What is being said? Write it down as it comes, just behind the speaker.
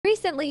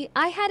Recently,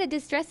 I had a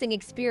distressing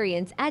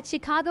experience at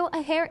Chicago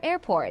O'Hare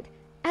Airport.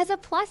 As a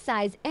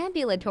plus-size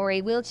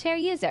ambulatory wheelchair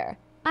user,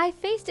 I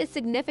faced a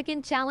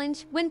significant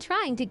challenge when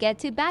trying to get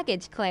to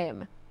baggage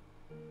claim.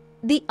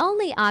 The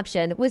only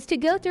option was to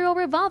go through a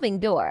revolving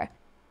door.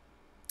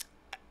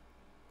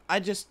 I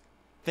just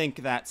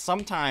think that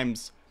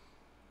sometimes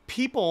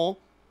people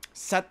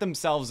set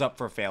themselves up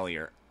for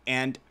failure,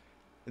 and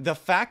the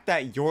fact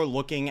that you're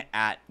looking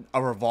at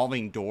a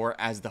revolving door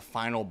as the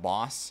final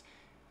boss,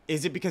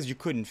 is it because you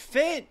couldn't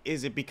fit?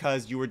 Is it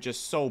because you were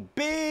just so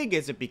big?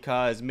 Is it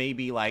because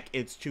maybe like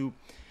it's too...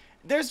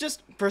 There's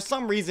just, for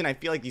some reason, I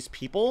feel like these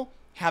people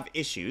have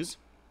issues.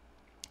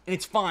 And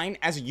it's fine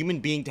as a human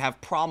being to have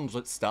problems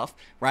with stuff,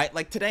 right?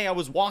 Like today I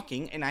was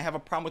walking and I have a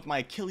problem with my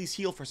Achilles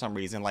heel for some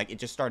reason. Like it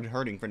just started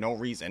hurting for no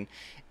reason.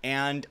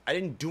 And I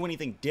didn't do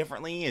anything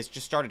differently. It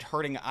just started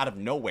hurting out of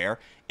nowhere.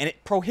 And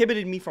it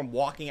prohibited me from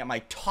walking at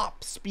my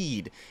top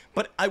speed.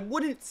 But I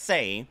wouldn't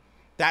say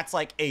that's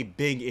like a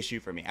big issue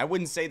for me. I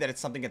wouldn't say that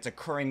it's something that's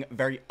occurring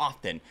very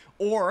often.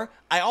 Or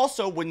I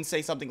also wouldn't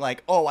say something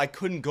like, oh, I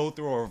couldn't go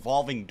through a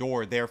revolving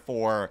door,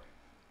 therefore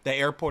the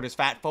airport is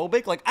fat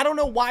phobic. Like, I don't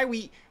know why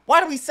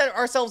do we set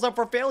ourselves up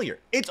for failure?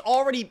 It's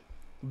already,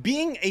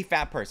 being a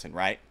fat person,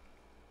 right,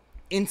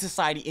 in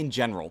society in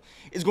general,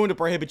 is going to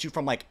prohibit you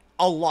from like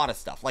a lot of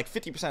stuff, like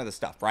 50% of the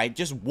stuff, right?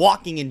 Just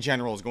walking in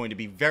general is going to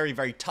be very,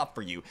 very tough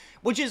for you,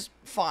 which is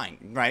fine,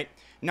 right?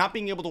 Not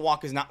being able to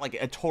walk is not like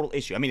a total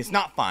issue. I mean, it's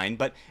not fine,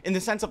 but in the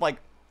sense of like,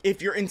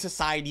 if you're in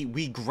society,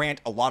 we grant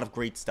a lot of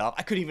great stuff.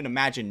 I couldn't even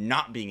imagine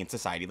not being in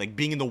society. Like,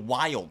 being in the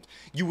wild,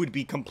 you would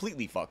be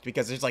completely fucked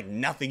because there's, like,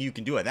 nothing you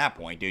can do at that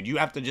point, dude. You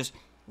have to just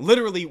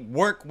literally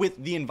work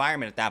with the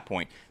environment at that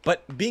point.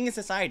 But being in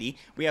society,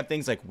 we have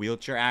things like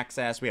wheelchair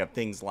access. We have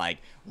things like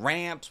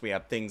ramps. We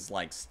have things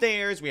like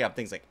stairs. We have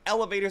things like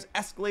elevators,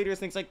 escalators,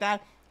 things like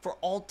that for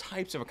all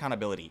types of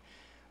accountability.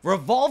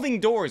 Revolving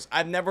doors,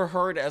 I've never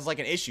heard as, like,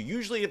 an issue.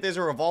 Usually, if there's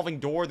a revolving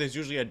door, there's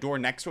usually a door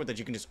next to it that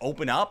you can just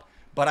open up.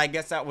 But I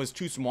guess that was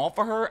too small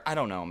for her. I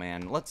don't know,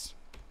 man.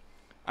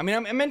 I'm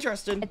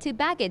interested. To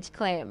baggage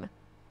claim.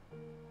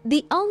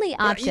 The only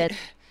option...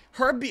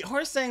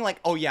 Her saying like,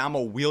 oh yeah, I'm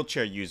a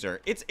wheelchair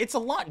user. It's a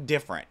lot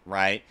different,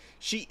 right?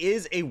 She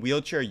is a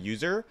wheelchair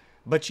user,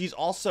 but she's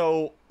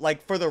also,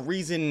 like, for the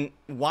reason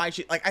why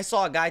she... Like, I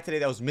saw a guy today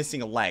that was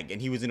missing a leg,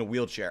 and he was in a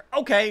wheelchair.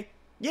 Okay,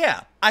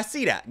 yeah, I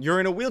see that. You're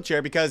in a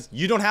wheelchair because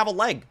you don't have a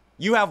leg.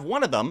 You have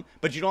one of them,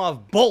 but you don't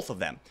have both of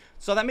them.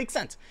 So that makes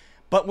sense.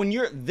 But when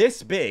you're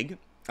this big,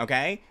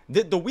 okay,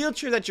 the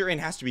wheelchair that you're in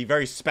has to be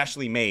very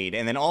specially made.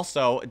 And then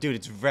also, dude,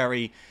 it's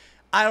very...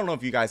 I don't know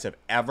if you guys have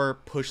ever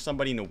pushed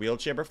somebody in a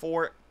wheelchair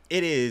before.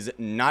 It is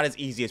not as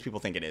easy as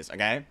people think it is,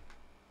 okay?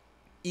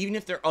 Even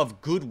if they're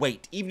of good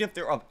weight, even if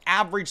they're of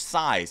average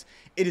size,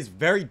 it is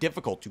very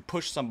difficult to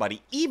push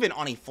somebody, even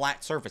on a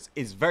flat surface.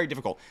 It is very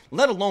difficult,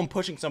 let alone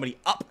pushing somebody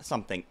up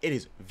something. It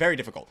is very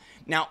difficult.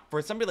 Now,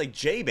 for somebody like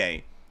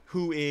Jaebae,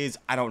 who is,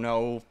 I don't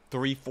know,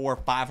 300,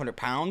 400, 500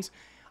 pounds...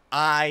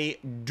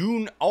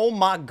 oh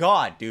my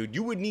god, dude,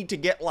 you would need to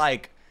get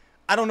like,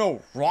 I don't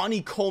know,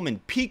 Ronnie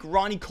Coleman, peak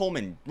Ronnie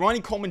Coleman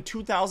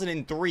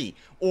 2003,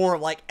 or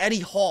like Eddie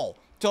Hall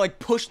to like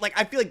push, like,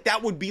 I feel like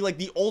that would be like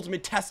the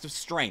ultimate test of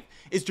strength,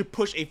 is to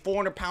push a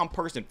 400-pound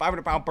person,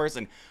 500-pound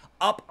person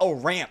up a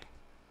ramp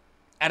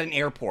at an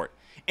airport.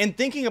 And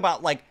thinking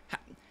about like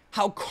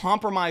how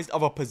compromised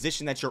of a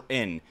position that you're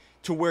in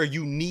to where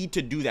you need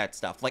to do that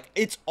stuff. Like,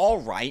 it's all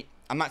right.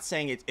 I'm not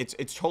saying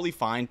it's totally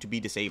fine to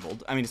be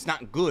disabled. I mean, it's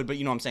not good, but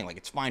you know what I'm saying? Like,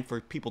 it's fine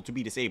for people to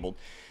be disabled.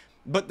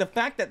 But the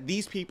fact that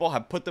these people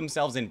have put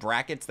themselves in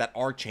brackets that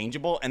are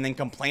changeable and then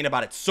complain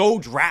about it so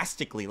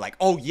drastically, like,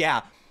 oh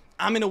yeah,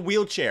 I'm in a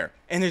wheelchair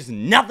and there's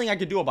nothing I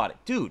can do about it.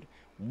 Dude,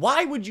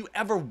 why would you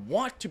ever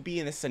want to be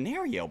in this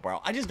scenario, bro?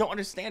 I just don't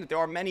understand it. There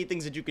are many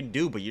things that you can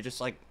do, but you're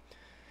just like,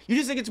 you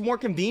just think it's more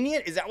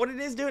convenient? Is that what it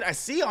is, dude? I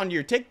see on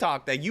your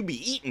TikTok that you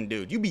be eating,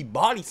 dude. You be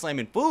body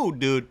slamming food,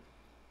 dude.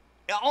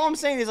 All I'm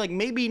saying is, like,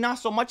 maybe not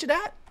so much of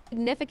that.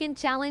 Significant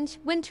challenge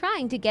when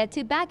trying to get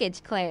to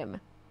baggage claim.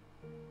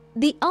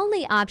 The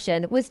only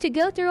option was to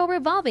go through a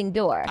revolving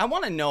door. I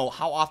want to know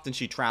how often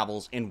she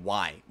travels and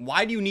why.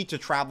 Why do you need to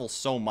travel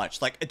so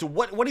much? Like,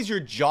 what is your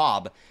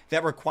job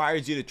that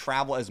requires you to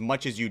travel as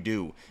much as you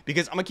do?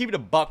 Because I'm going to keep it a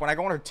buck. When I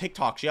go on her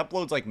TikTok, she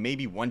uploads like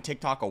maybe 1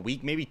 TikTok a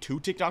week, maybe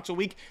 2 TikToks a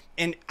week.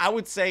 And I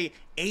would say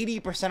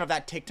 80% of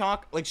that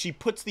TikTok, like, she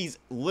puts these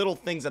little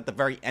things at the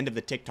very end of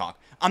the TikTok.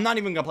 I'm not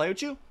even going to play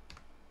with you.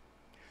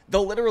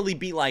 They'll literally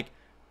be like,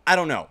 I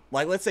don't know,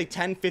 like, let's say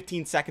 10,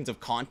 15 seconds of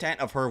content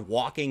of her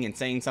walking and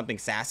saying something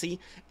sassy,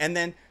 and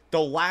then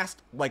the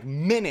last, like,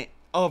 minute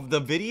of the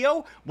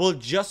video will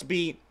just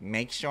be,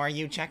 make sure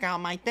you check out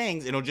my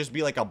things. It'll just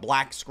be like a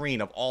black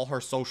screen of all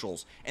her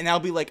socials, and that'll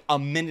be like a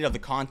minute of the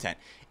content.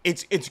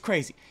 It's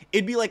crazy.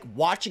 It'd be like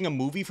watching a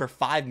movie for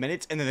 5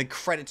 minutes and then the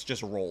credits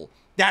just roll.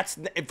 That's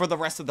for the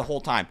rest of the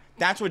whole time.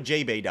 That's what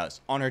Jaebae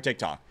does on her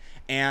TikTok.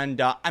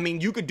 And I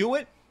mean, you could do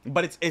it.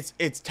 but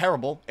it's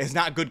terrible. It's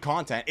not good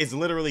content. It's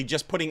literally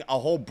just putting a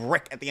whole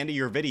brick at the end of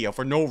your video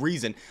for no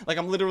reason. Like,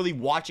 I'm literally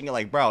watching it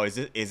like, bro, is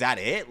that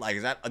it? Like,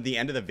 is that the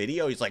end of the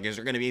video? He's like, is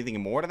there going to be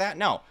anything more to that?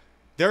 No,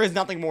 there is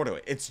nothing more to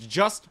it. It's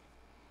just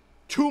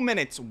 2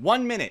 minutes,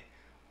 1 minute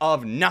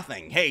of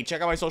nothing. Hey,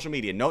 check out my social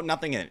media. No,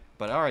 nothing in it.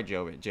 But all right,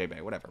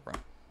 Jaebae, whatever, bro.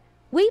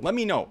 Let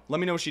me know. Let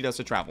me know what she does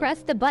to travel.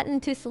 Press the button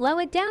to slow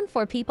it down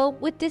for people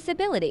with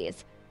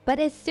disabilities. But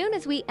as soon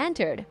as we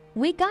entered,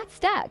 we got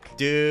stuck.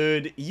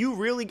 Dude, you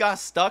really got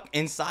stuck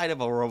inside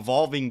of a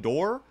revolving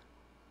door?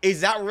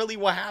 Is that really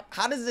what happened?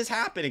 How does this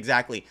happen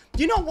exactly?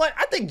 You know what?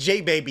 I think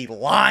Jaebae be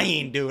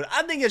lying, dude.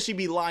 I think that she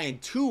be lying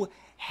too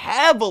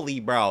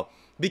heavily, bro.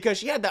 Because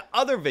she had that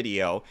other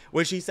video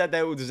where she said that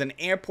there was an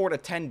airport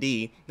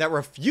attendee that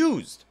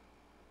refused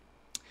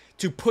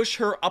to push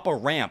her up a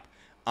ramp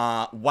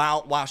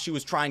while she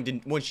was trying to,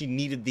 when she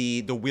needed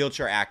the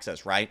wheelchair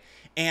access, right?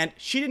 And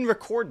she didn't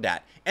record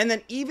that. And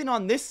then even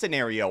on this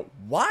scenario,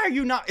 why are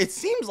you not, it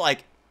seems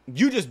like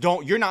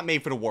you're not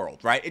made for the world,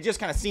 right? It just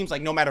kind of seems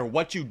like no matter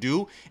what you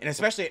do, and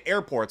especially at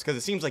airports, because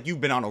it seems like you've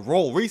been on a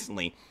roll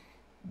recently,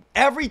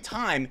 every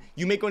time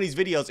you make one of these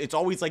videos, it's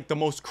always like the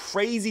most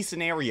crazy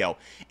scenario.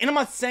 And I'm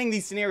not saying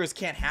these scenarios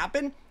can't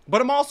happen, but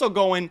I'm also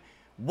going,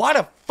 why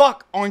the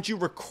fuck aren't you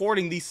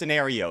recording these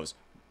scenarios?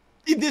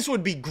 This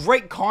would be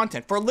great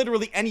content for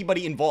literally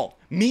anybody involved.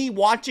 Me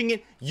watching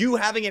it, you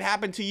having it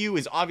happen to you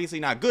is obviously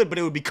not good, but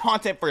it would be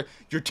content for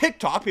your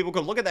TikTok. People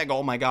could look at that and go,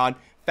 oh my God,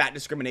 fat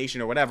discrimination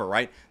or whatever,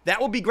 right?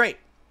 That would be great.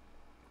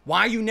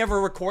 Why are you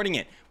never recording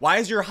it? Why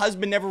is your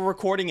husband never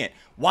recording it?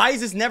 Why is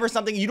this never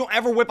something you don't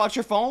ever whip out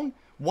your phone?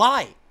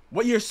 Why?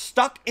 What, you're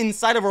stuck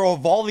inside of a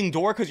revolving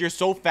door because you're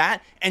so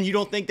fat and you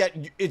don't think that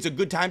it's a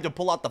good time to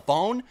pull out the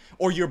phone?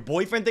 Or your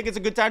boyfriend think it's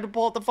a good time to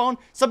pull out the phone?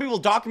 Some people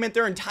document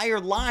their entire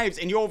lives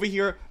and you're over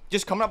here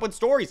just coming up with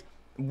stories.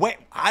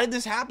 How did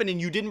this happen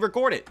and you didn't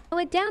record it? Slow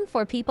it down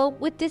for people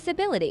with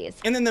disabilities.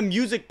 And then the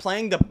music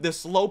playing, the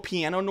slow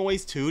piano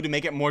noise too, to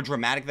make it more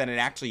dramatic than it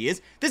actually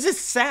is. This is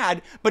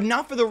sad, but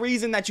not for the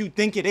reason that you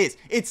think it is.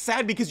 It's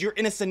sad because you're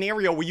in a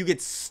scenario where you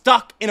get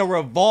stuck in a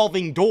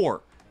revolving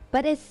door.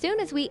 But as soon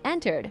as we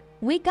entered,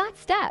 we got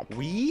stuck.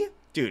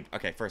 Dude,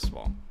 okay, first of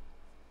all,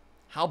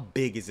 how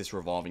big is this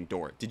revolving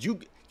door?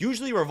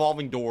 Usually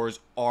revolving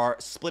doors are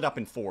split up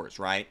in fours,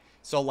 right?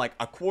 So like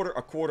a quarter,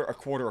 a quarter, a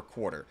quarter, a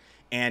quarter.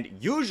 And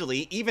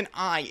usually, even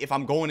if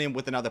I'm going in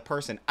with another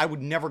person, I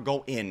would never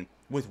go in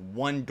with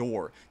one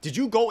door. Did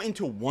you go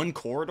into one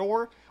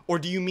corridor? Or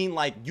do you mean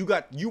like you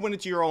went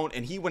into your own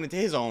and he went into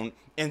his own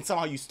and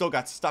somehow you still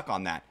got stuck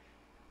on that?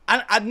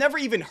 I've never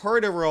even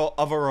heard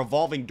of a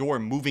revolving door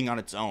moving on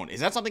its own. Is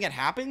that something that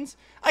happens?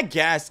 I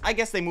guess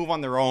they move on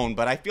their own,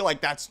 but I feel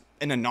like that's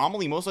an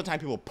anomaly. Most of the time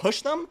people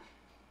push them.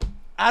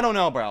 I don't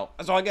know, bro.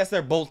 So I guess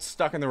they're both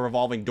stuck in the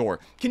revolving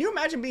door. Can you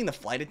imagine being the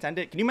flight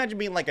attendant? Can you imagine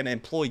being like an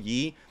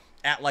employee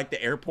at like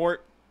the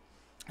airport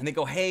and they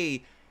go,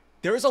 hey,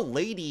 there's a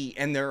lady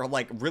and they're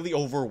like really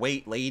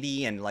overweight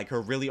lady and like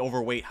her really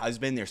overweight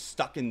husband. They're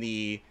stuck in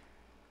the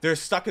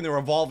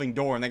revolving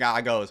door and the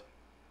guy goes,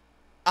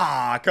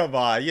 ah, come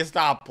on, you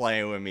stop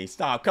playing with me.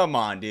 Stop. Come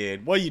on,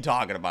 dude. What are you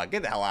talking about?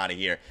 Get the hell out of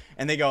here.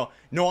 And they go,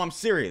 no, I'm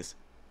serious.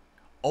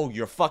 Oh,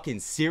 you're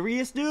fucking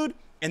serious, dude?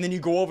 And then you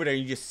go over there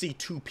and you just see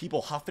two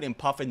people huffing and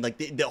puffing. Like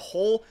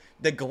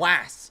the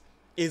glass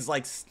is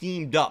like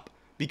steamed up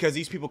because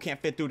these people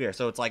can't fit through there.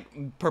 So it's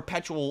like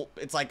perpetual,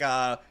 it's like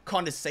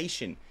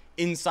condensation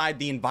inside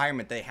the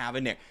environment they have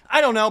in there.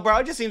 I don't know, bro.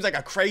 It just seems like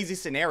a crazy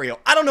scenario.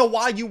 I don't know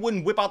why you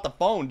wouldn't whip out the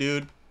phone,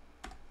 dude.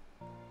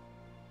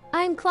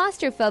 I'm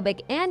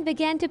claustrophobic and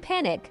began to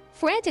panic,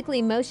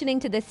 frantically motioning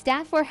to the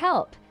staff for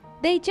help.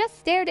 They just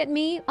stared at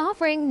me,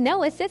 offering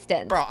no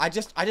assistance. Bro, I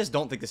just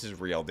don't think this is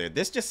real, dude.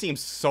 This just seems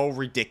so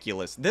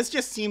ridiculous. This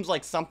just seems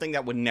like something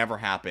that would never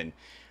happen.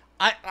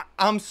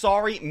 I'm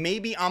sorry.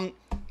 Maybe I'm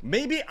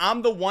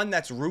the one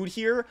that's rude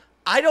here.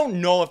 I don't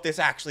know if this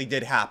actually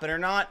did happen or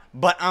not,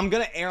 but I'm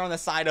gonna err on the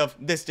side of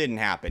this didn't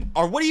happen.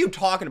 Or what are you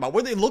talking about?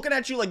 Were they looking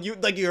at you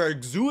like you're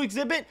a zoo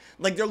exhibit?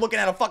 Like they're looking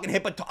at a fucking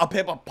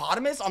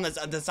hippopotamus on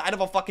the side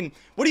of a fucking...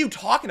 What are you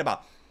talking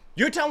about?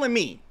 You're telling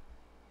me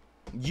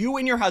you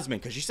and your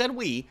husband, because you said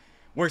we,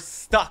 were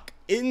stuck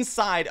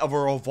inside of a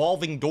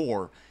revolving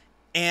door,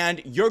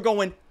 and you're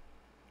going...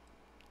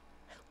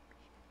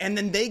 And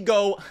then they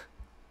go...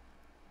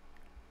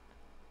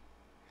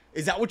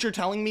 Is that what you're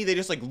telling me? They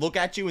just like look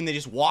at you and they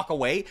just walk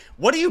away?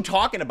 What are you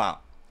talking about?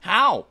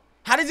 How?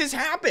 How does this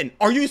happen?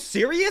 Are you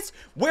serious?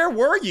 Where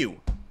were you?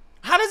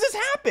 How does this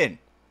happen?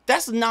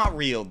 That's not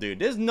real, dude.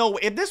 There's no...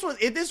 If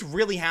this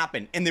really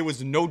happened and there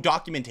was no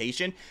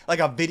documentation, like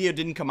a video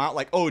didn't come out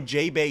like, oh,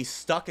 Jaebae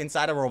stuck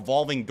inside a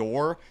revolving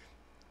door,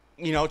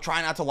 you know,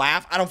 try not to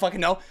laugh. I don't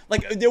fucking know.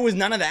 Like, there was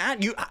none of that.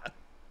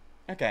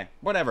 Okay,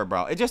 whatever,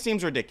 bro. It just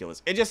seems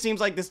ridiculous. It just seems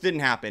like this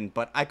didn't happen,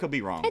 but I could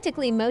be wrong.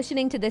 Frantically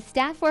motioning to the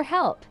staff for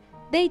help.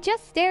 They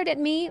just stared at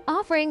me,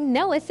 offering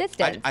no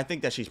assistance. I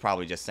think that she's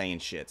probably just saying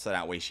shit so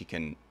that way she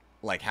can,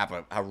 like,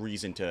 have a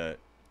reason to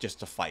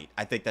fight.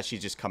 I think that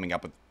she's just coming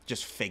up with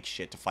just fake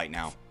shit to fight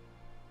now.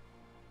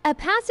 A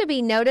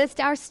passerby noticed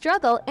our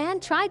struggle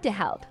and tried to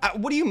help.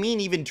 What do you mean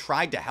even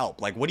tried to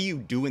help? Like, what do you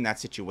do in that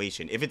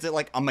situation? If it's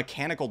like a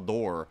mechanical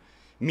door,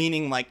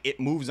 meaning like it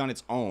moves on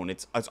its own,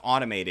 it's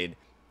automated,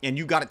 and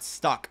you got it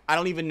stuck, I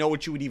don't even know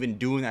what you would even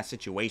do in that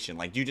situation.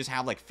 Like, do you just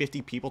have like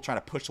 50 people trying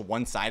to push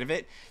one side of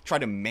it, try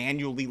to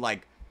manually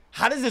like,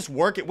 how does this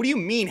work? What do you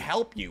mean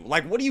help you?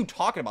 Like, what are you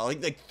talking about?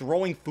 Like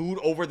throwing food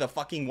over the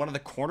fucking one of the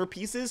corner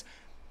pieces?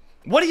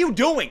 What are you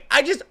doing?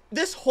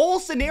 This whole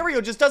scenario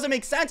just doesn't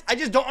make sense. I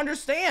just don't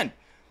understand.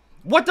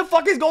 What the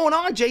fuck is going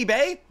on,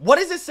 Jaebae? What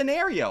is this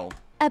scenario?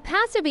 A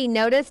passerby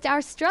noticed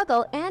our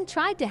struggle and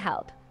tried to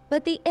help,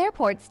 but the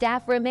airport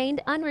staff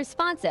remained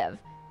unresponsive.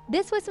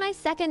 This was my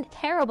second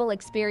terrible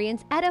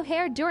experience at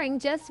O'Hare during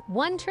just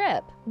one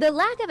trip. The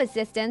lack of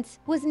assistance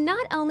was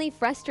not only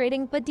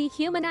frustrating but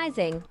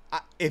dehumanizing.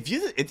 If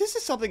this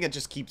is something that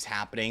just keeps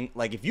happening,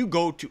 like if you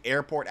go to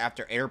airport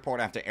after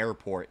airport after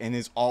airport and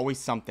there's always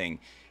something,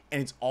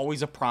 and it's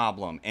always a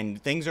problem,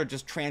 and things are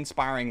just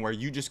transpiring where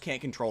you just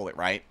can't control it,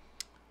 right?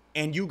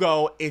 And you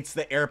go, it's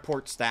the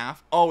airport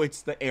staff. Oh,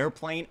 it's the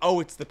airplane. Oh,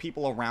 it's the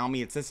people around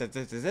me. It's this, it's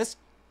this, it's this.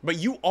 But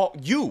you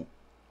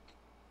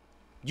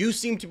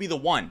seem to be the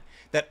one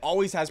that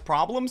always has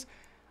problems.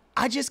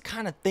 I just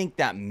kind of think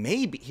that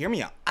maybe, hear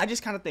me out. I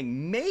just kind of think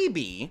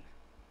maybe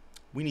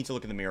we need to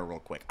look in the mirror real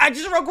quick.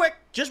 Just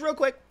real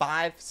quick,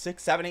 5,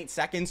 6, 7, 8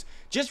 seconds.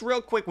 Just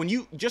real quick, when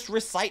you just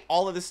recite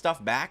all of this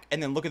stuff back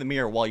and then look in the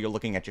mirror while you're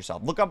looking at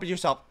yourself. Look up at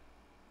yourself,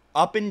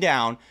 up and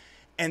down,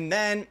 and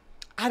then,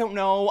 I don't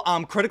know,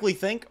 critically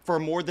think for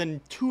more than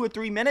 2 or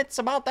 3 minutes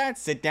about that.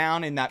 Sit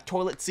down in that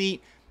toilet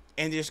seat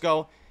and just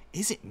go,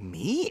 is it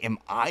me? Am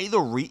I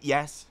the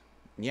yes.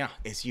 Yeah,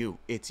 it's you.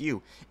 It's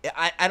you.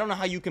 I don't know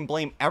how you can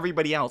blame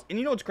everybody else. And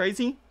you know what's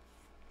crazy?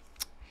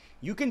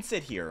 You can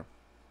sit here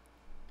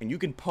and you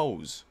can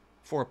pose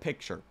for a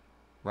picture,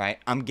 right?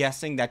 I'm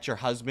guessing that your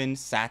husband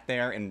sat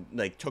there and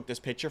like took this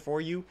picture for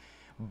you,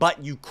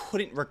 but you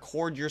couldn't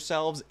record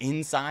yourselves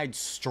inside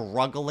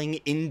struggling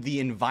in the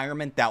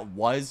environment that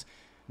was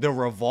the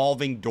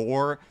revolving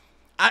door.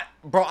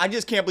 Bro, I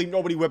just can't believe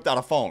nobody whipped out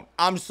a phone.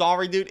 I'm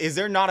sorry, dude. Is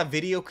there not a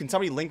video? Can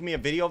somebody link me a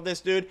video of this,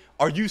 dude?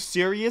 Are you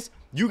serious?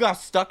 You got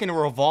stuck in a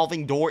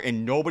revolving door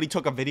and nobody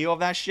took a video of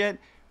that shit?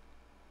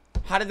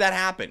 How did that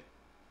happen?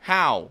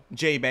 How,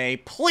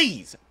 Jaebae?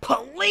 Please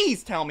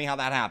tell me how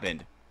that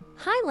happened.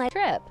 Highlight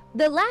trip.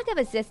 The lack of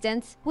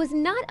assistance was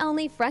not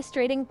only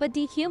frustrating but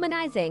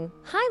dehumanizing,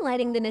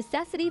 highlighting the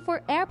necessity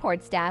for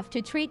airport staff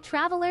to treat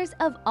travelers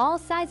of all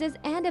sizes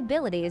and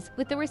abilities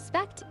with the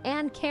respect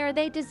and care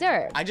they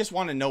deserve. I just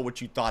want to know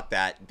what you thought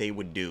that they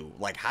would do.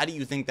 Like, how do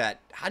you think that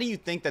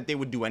they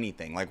would do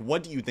anything? Like,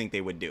 what do you think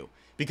they would do?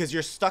 Because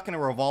you're stuck in a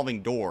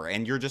revolving door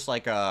and you're just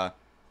like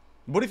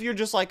what if you're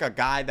just like a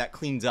guy that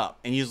cleans up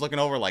and he's looking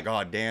over like,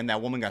 oh damn,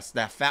 that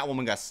fat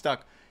woman got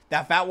stuck.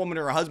 That fat woman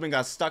or her husband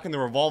got stuck in the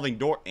revolving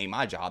door. Ain't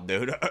my job,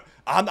 dude.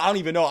 I don't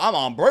even know. I'm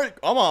on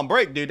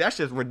break, dude. That's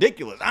just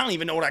ridiculous. I don't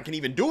even know what I can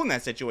even do in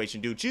that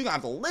situation, dude. She's gonna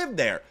have to live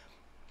there.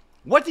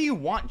 What do you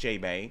want,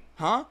 Jaebae?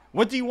 Huh?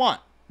 What do you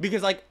want?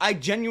 Because, like, I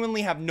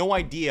genuinely have no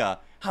idea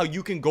how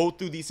you can go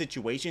through these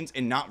situations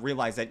and not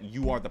realize that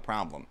you are the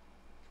problem.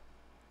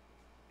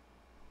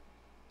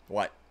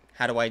 What?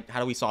 How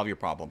do we solve your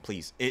problem?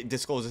 Please,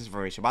 disclose this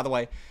information. By the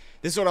way,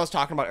 this is what I was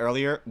talking about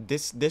earlier.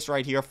 This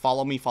right here,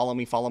 follow me,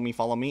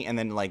 and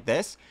then like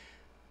this.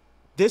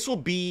 This will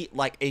be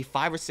like a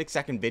 5 or 6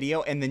 second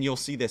video, and then you'll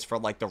see this for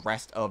like the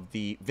rest of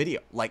the video.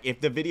 Like if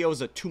the video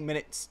is a 2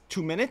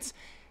 minutes,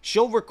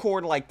 she'll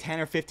record like 10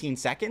 or 15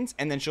 seconds,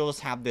 and then she'll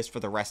just have this for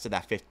the rest of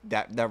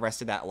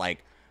that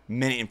like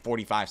minute and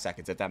 45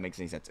 seconds, if that makes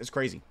any sense. It's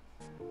crazy.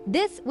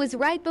 This was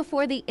right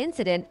before the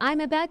incident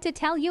I'm about to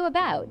tell you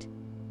about.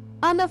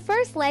 On the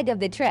first leg of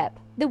the trip,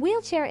 the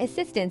wheelchair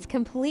assistance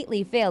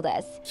completely failed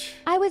us.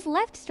 I was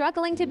left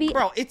struggling to be—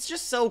 Bro, it's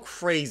just so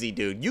crazy,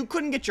 dude. You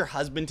couldn't get your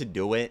husband to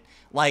do it.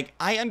 Like,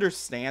 I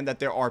understand that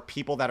there are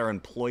people that are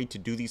employed to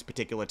do these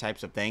particular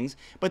types of things,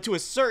 but to a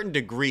certain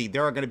degree,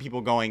 there are going to be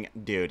people going,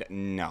 dude,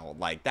 no,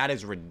 like, that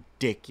is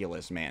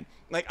ridiculous, man.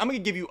 Like, I'm going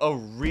to give you a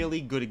really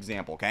good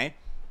example, okay?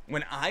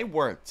 When I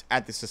worked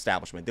at this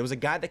establishment, there was a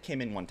guy that came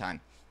in one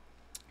time,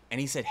 and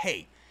he said,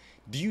 hey,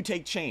 do you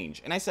take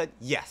change? And I said,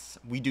 yes,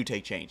 we do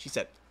take change. He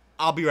said,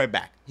 I'll be right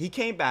back. He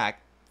came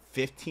back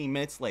 15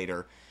 minutes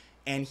later,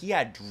 and he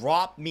had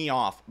dropped me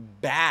off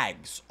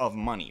bags of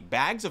money,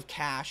 bags of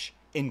cash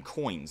in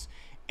coins.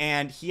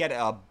 And he had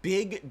a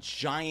big,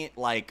 giant,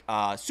 like,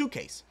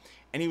 suitcase.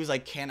 And he was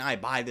like, can I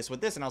buy this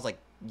with this? And I was like,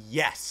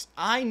 yes.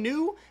 I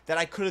knew that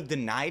I could have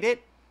denied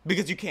it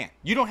because you can't.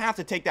 You don't have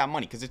to take that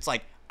money because it's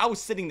like, I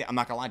was sitting there. I'm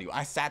not going to lie to you.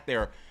 I sat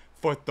there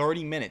for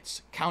 30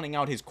 minutes, counting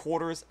out his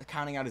quarters,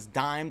 counting out his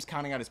dimes,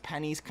 counting out his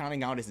pennies,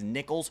 counting out his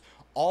nickels,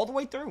 all the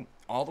way through.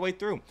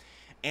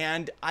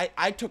 And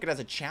I took it as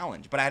a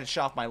challenge, but I had to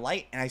shut off my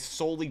light, and I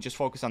solely just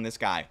focused on this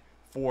guy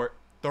for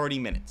 30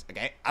 minutes,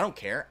 okay? I don't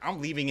care. I'm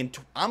leaving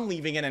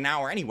in an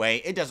hour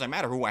anyway. It doesn't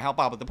matter who I help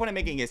out, but the point I'm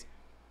making is,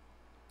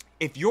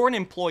 if you're an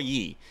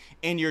employee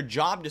and your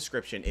job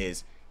description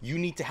is you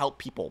need to help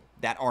people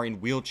that are in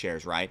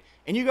wheelchairs, right?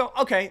 And you go,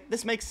 okay,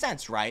 this makes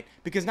sense, right?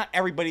 Because not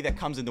everybody that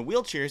comes in the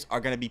wheelchairs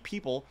are going to be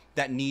people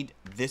that need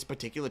this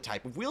particular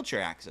type of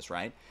wheelchair access,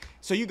 right?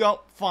 So you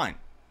go, fine,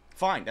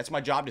 that's my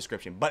job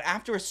description. But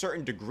after a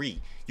certain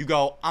degree, you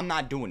go, I'm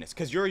not doing this,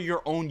 because you're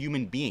your own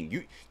human being.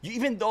 You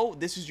even though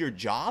this is your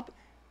job,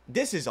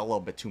 this is a little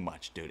bit too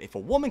much, dude. If a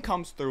woman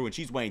comes through and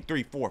she's weighing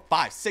 300, 400,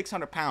 500,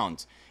 600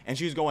 pounds, and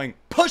she's going,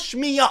 push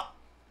me up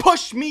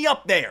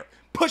there,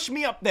 push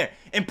me up there,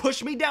 and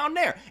push me down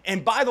there.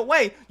 And by the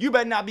way, you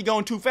better not be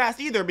going too fast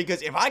either,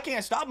 because if I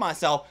can't stop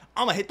myself,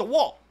 I'm gonna hit the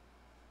wall.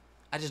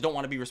 I just don't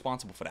want to be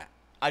responsible for that.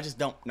 I just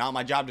don't. Not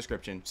my job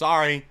description.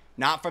 Sorry,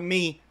 not for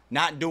me.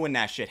 Not doing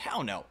that shit.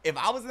 Hell no. If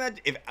I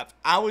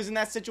was in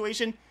that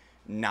situation,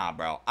 nah,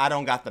 bro. I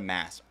don't got the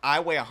mass. I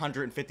weigh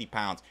 150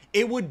 pounds.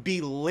 It would be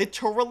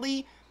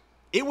literally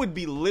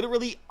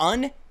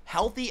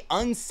unhealthy,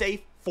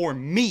 unsafe for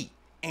me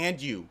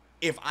and you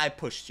if I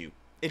pushed you.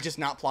 It's just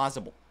not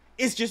plausible.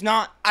 It's just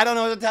not. I don't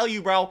know what to tell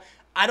you, bro.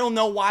 I don't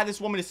know why this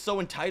woman is so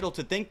entitled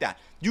to think that.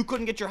 You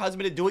couldn't get your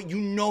husband to do it. You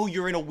know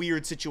you're in a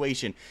weird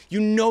situation. You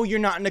know you're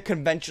not in a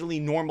conventionally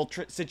normal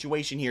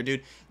situation here,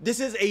 dude. This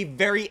is a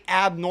very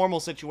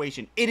abnormal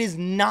situation. It is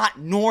not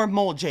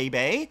normal,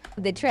 Jaebae.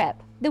 The trip.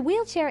 The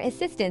wheelchair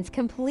assistance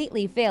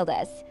completely failed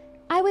us.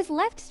 I was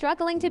left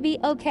struggling to be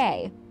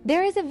okay.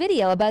 There is a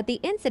video about the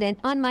incident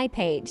on my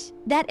page.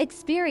 That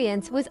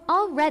experience was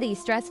already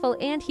stressful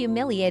and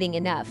humiliating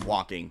enough.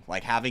 Walking,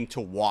 like having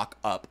to walk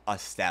up a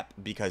step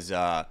because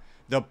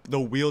the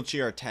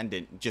wheelchair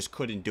attendant just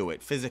couldn't do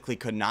it, physically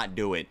could not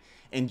do it.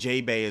 And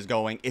Jaebae is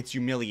going, it's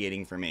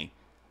humiliating for me.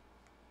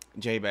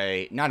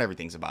 Jaebae, not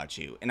everything's about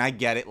you. And I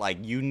get it,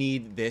 like, you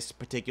need this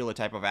particular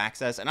type of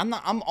access. And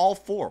I'm all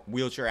for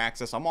wheelchair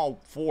access. I'm all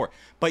for.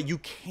 But you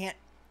can't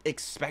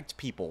expect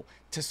people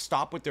to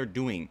stop what they're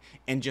doing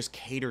and just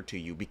cater to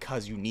you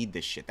because you need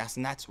this shit.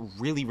 That's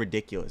really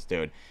ridiculous,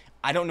 dude.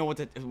 I don't know what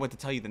to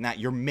tell you than that.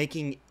 You're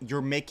making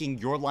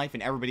your life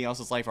and everybody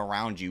else's life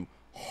around you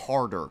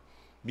harder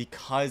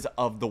because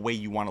of the way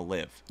you want to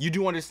live. You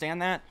do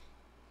understand that?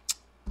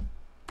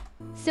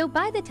 So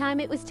by the time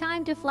it was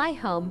time to fly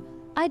home,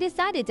 I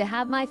decided to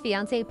have my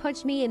fiance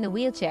push me in the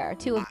wheelchair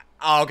to...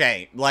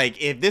 Okay, like,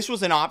 if this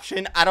was an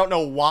option, I don't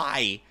know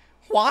why.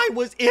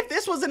 If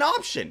this was an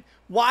option,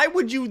 why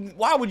would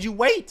you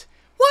wait?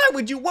 What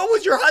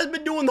was your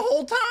husband doing the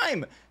whole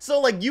time? So,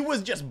 like, you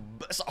was just...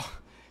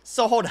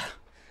 So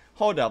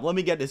hold up, let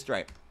me get this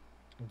straight.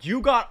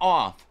 You got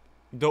off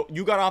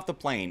the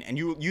plane, and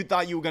you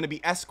thought you were going to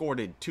be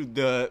escorted to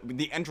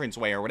the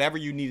entranceway or whatever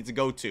you needed to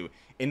go to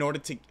in order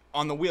to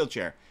on the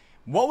wheelchair.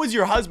 What was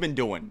your husband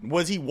doing?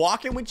 Was he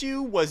walking with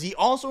you? Was he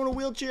also in a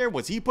wheelchair?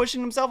 Was he pushing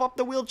himself up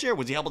the wheelchair?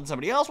 Was he helping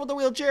somebody else with the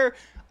wheelchair?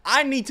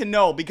 I need to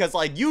know, because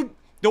like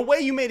the way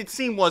you made it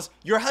seem was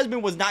your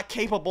husband was not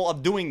capable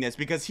of doing this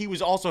because he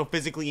was also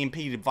physically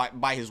impeded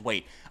by his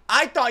weight.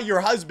 I thought your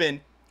husband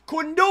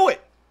couldn't do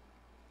it.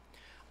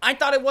 I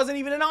thought it wasn't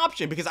even an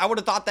option, because I would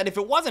have thought that if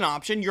it was an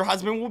option, your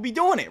husband would be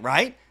doing it,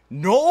 right?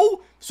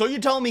 No? So you're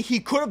telling me he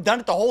could have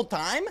done it the whole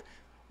time?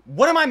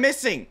 What am I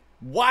missing?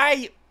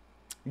 Why?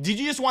 Did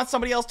you just want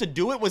somebody else to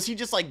do it? Was he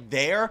just like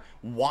there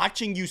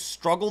watching you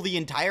struggle the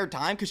entire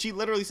time? Because she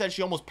literally said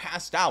she almost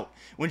passed out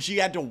when she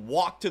had to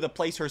walk to the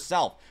place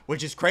herself,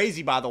 which is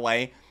crazy, by the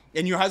way.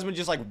 And your husband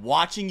just like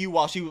watching you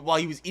while he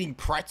was eating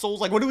pretzels.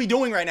 Like, what are we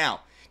doing right now?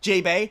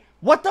 Jaebae,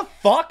 what the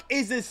fuck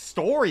is this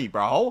story,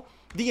 bro?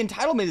 The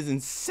entitlement is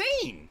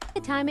insane. By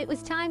the time it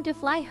was time to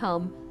fly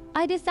home,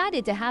 I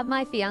decided to have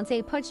my fiance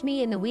push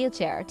me in the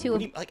wheelchair to...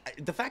 Like,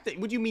 the fact that,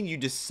 what do you mean you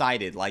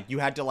decided? Like, you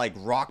had to, like,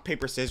 rock,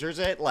 paper, scissors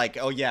it? Like,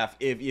 oh, yeah,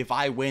 if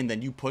I win,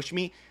 then you push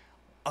me?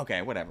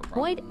 Okay, whatever,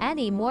 bro. Avoid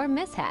any more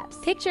mishaps.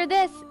 Picture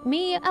this,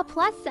 me, a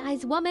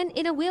plus-size woman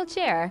in a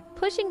wheelchair,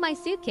 pushing my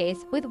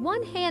suitcase with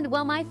one hand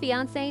while my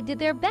fiance did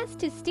their best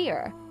to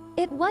steer.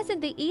 It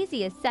wasn't the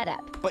easiest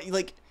setup. But,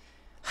 like,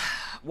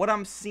 what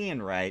I'm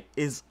seeing, right,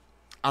 is...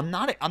 I'm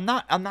not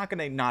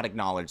gonna not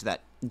acknowledge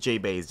that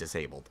Jaebae is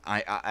disabled.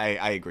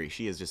 I agree.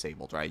 She is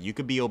disabled, right? You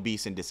could be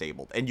obese and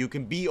disabled, and you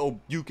can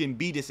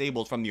be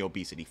disabled from the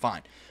obesity,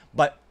 fine.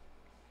 But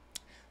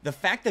the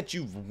fact that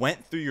you've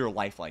went through your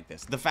life like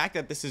this, the fact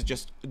that this is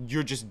just,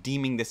 you're just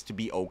deeming this to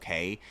be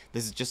okay,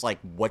 this is just like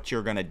what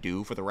you're gonna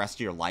do for the rest of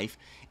your life,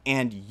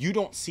 and you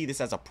don't see this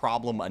as a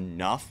problem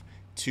enough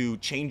to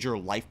change your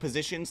life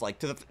positions, like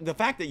to the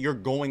fact that you're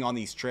going on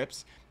these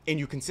trips and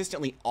you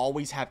consistently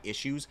always have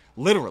issues,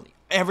 literally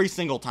every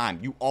single time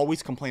you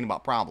always complain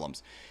about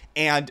problems,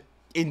 and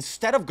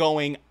instead of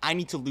going, I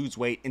need to lose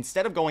weight,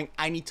 instead of going,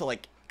 I need to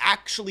like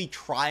actually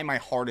try my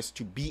hardest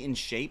to be in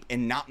shape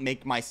and not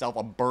make myself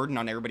a burden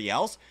on everybody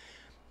else,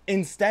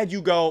 instead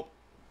you go,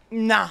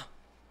 nah,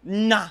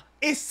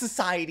 it's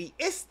society,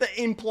 it's the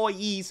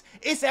employees,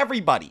 it's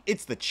everybody,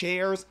 it's the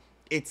chairs,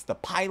 it's the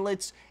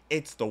pilots,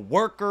 it's the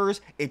workers,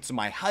 it's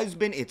my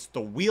husband, it's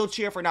the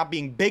wheelchair for not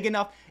being big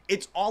enough,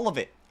 it's all of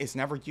it. It's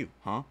never you,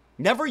 huh?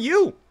 Never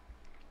you.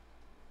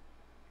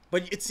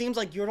 But it seems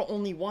like you're the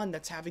only one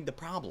that's having the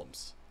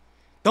problems.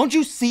 Don't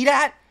you see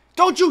that?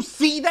 Don't you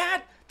see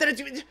that?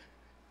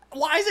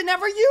 Why is it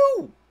never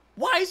you?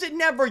 Why is it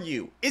never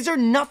you? Is there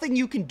nothing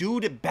you can do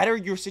to better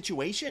your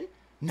situation?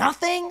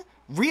 Nothing?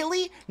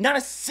 Really? Not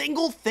a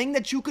single thing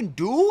that you can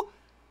do?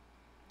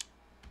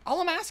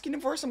 All I'm asking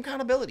for is some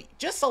accountability.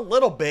 Just a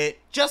little bit.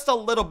 Just a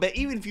little bit.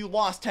 Even if you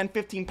lost 10,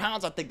 15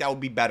 pounds, I think that would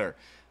be better.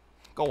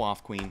 Go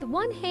off, queen. With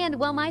one hand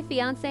while my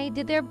fiance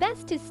did their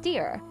best to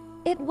steer.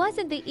 It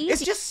wasn't the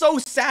easiest. It's just so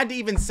sad to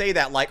even say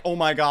that. Like, oh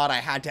my God,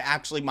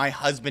 my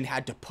husband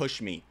had to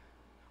push me.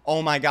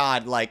 Oh my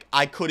God, like,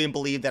 I couldn't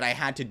believe that I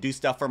had to do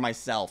stuff for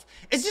myself.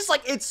 It's just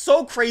like, it's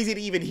so crazy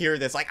to even hear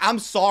this. Like, I'm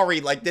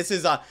sorry, like, this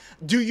is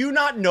do you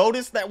not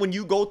notice that when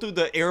you go through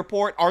the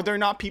airport, are there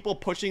not people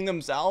pushing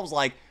themselves,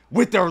 like,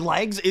 with their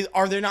legs?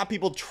 Are there not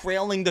people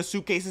trailing the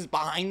suitcases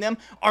behind them?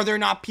 Are there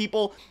not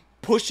people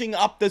pushing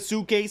up the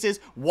suitcases,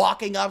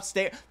 walking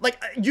upstairs? Like,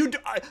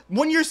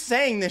 when you're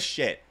saying this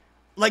shit,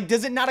 like,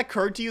 does it not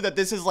occur to you that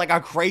this is, like, a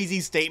crazy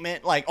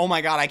statement? Like, oh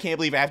my God, I can't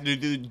believe I have to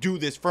do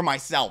this for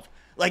myself.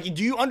 Like,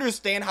 do you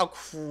understand how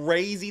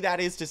crazy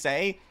that is to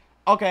say?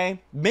 Okay,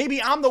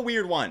 maybe I'm the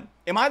weird one.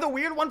 Am I the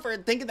weird one for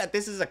thinking that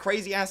this is a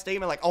crazy-ass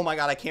statement? Like, oh my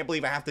God, I can't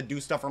believe I have to do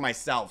stuff for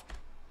myself.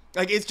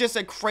 Like, it's just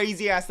a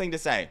crazy-ass thing to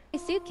say.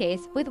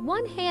 Suitcase with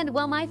one hand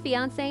while my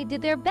fiance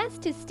did their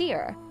best to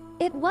steer.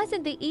 It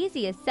wasn't the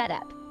easiest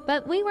setup,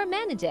 but we were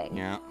managing.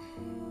 Yeah.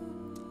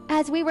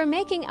 As we were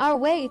making our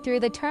way through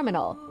the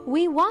terminal,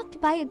 we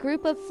walked by a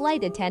group of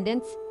flight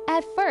attendants.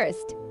 At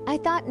first, I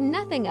thought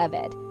nothing of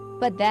it.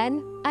 But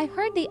then, I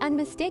heard the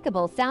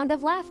unmistakable sound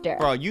of laughter.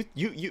 Bro,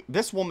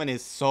 this woman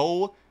is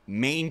so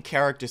main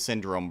character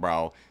syndrome,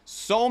 bro.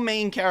 So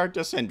main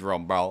character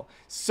syndrome, bro.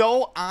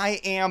 So I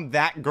am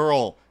that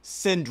girl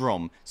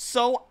syndrome.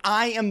 So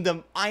I am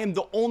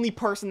the only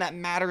person that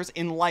matters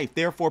in life.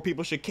 Therefore,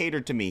 people should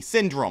cater to me.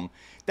 Syndrome.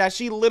 That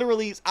she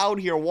literally is out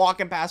here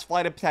walking past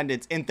flight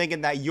attendants and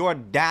thinking that you're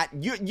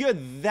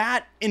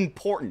that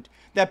important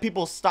that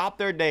people stop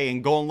their day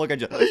and go and look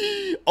at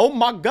you. Oh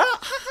my God.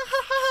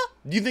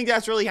 Do you think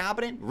that's really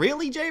happening?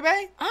 Really,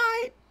 Jaebae? All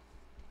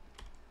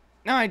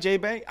right,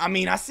 Jaebae. I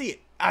mean, I see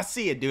it. I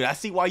see it, dude. I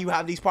see why you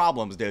have these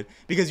problems, dude.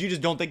 Because you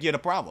just don't think you're the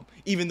problem.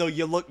 Even though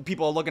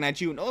people are looking at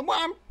you.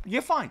 Well,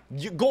 you're fine.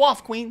 You go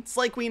off, queen.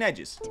 Slay queen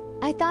edges.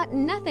 I thought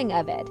nothing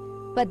of it.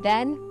 But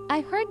then,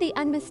 I heard the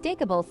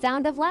unmistakable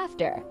sound of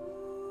laughter.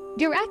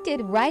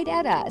 Directed right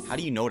at us. How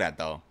do you know that,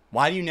 though?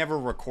 Why do you never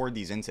record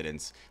these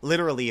incidents?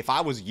 Literally, if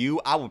I was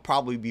you, I would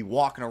probably be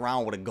walking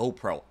around with a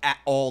GoPro at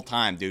all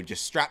time, dude.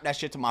 Just strap that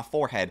shit to my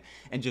forehead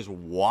and just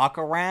walk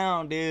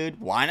around, dude.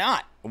 Why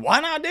not?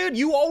 Why not, dude?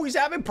 You always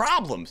having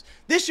problems.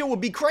 This shit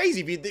would be crazy.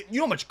 If you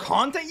know how much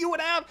content you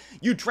would have?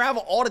 You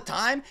travel all the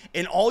time,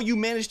 and all you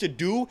manage to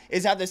do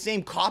is have the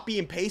same copy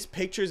and paste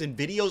pictures and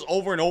videos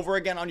over and over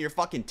again on your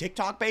fucking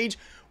TikTok page.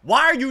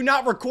 Why are you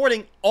not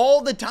recording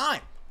all the time?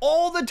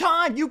 All the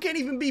time. You can't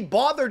even be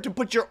bothered to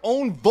put your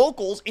own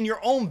vocals in your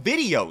own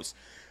videos.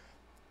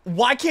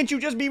 Why can't you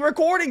just be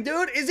recording,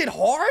 dude? Is it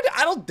hard?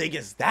 I don't think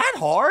it's that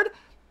hard.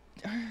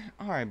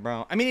 All right,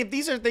 bro. I mean, if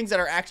these are things that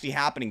are actually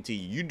happening to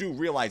you, you do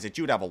realize that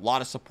you would have a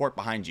lot of support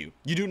behind you.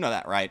 You do know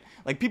that, right?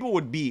 Like, people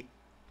would be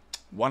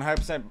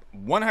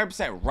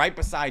 100% right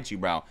beside you,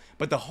 bro.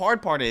 But the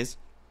hard part is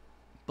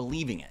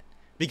believing it.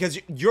 Because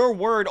your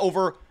word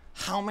over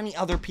how many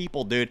other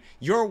people, dude?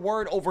 Your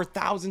word over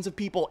thousands of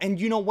people. And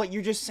you know what?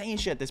 You're just saying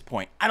shit at this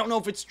point. I don't know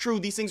if it's true.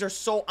 These things are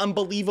so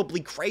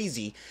unbelievably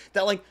crazy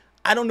that, like,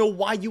 I don't know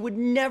why you would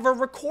never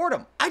record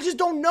them. I just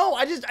don't know.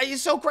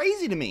 It's so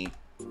crazy to me.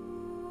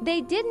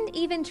 They didn't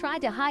even try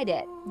to hide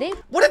it.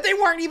 What if they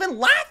weren't even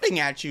laughing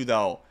at you,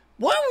 though?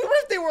 What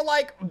if they were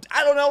like,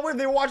 I don't know, what if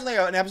they were watching like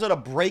an episode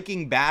of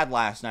Breaking Bad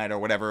last night or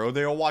whatever, or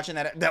they were watching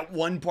that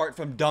one part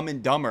from Dumb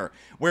and Dumber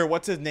where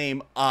what's his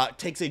name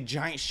takes a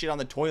giant shit on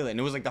the toilet, and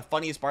it was like the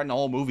funniest part in the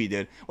whole movie,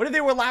 dude. What if they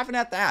were laughing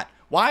at that?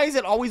 Why is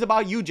it always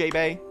about you,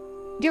 Jaebae?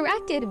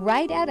 Directed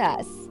right at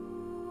us.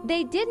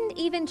 They didn't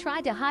even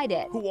try to hide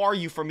it. Who are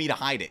you for me to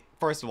hide it?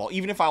 First of all,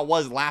 even if I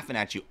was laughing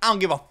at you, I don't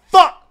give a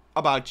fuck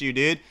about you,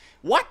 dude.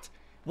 What?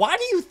 Why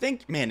do you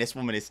think, man, this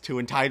woman is too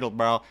entitled,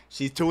 bro.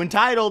 She's too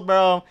entitled,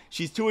 bro.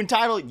 She's too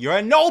entitled. You're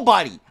a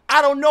nobody.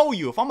 I don't know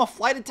you. If I'm a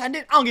flight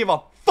attendant, I don't give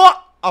a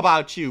fuck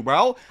about you,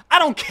 bro. I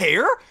don't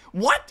care.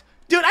 What?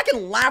 Dude, I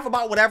can laugh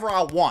about whatever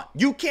I want.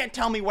 You can't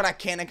tell me what I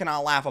can and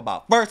cannot laugh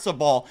about. First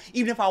of all,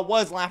 even if I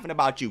was laughing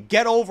about you,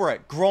 get over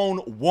it, grown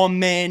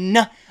woman.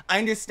 I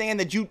understand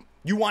that you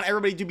want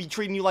everybody to be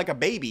treating you like a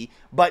baby,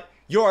 but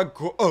you're a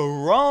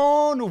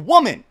grown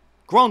woman.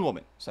 Grown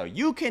woman. So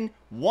you can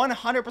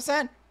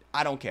 100%.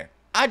 I don't care.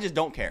 I just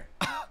don't care.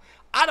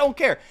 I don't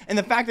care. And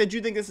the fact that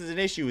you think this is an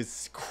issue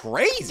is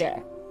crazy.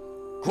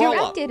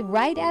 Directed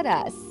right at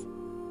us.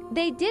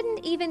 They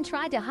didn't even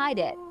try to hide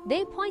it.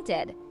 They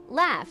pointed,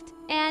 laughed,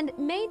 and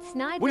made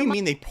snide. What do you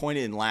mean they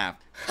pointed and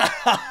laughed?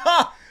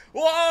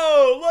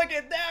 Whoa, look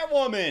at that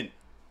woman.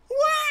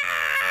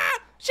 Wow,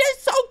 she's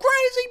so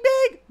crazy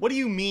big. What do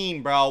you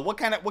mean, bro? What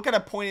kind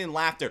of pointing and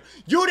laughter?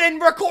 You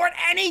didn't record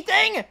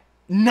anything?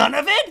 None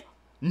of it?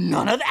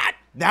 None of that?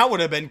 That would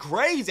have been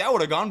crazy. That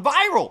would have gone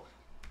viral. All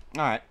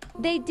right.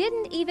 They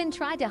didn't even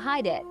try to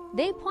hide it.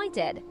 They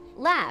pointed,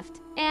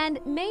 laughed, and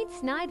made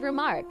snide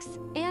remarks,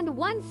 and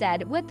one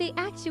said, "What the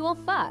actual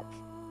fuck?"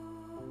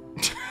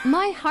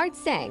 My heart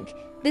sank.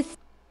 This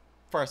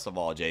First of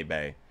all,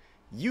 Jaebae,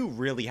 you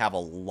really have a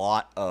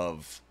lot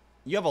of...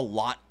 You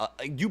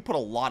put a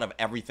lot of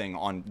everything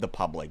on the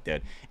public,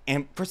 dude.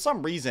 And for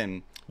some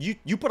reason,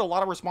 you put a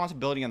lot of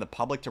responsibility on the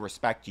public to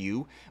respect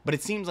you, but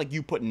it seems like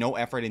you put no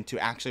effort into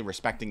actually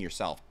respecting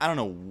yourself. I don't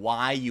know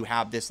why you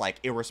have this, like,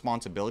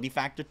 irresponsibility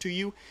factor to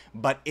you,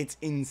 but it's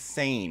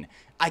insane.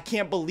 I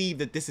can't believe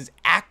that this is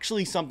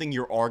actually something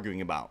you're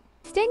arguing about.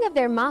 sting of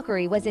their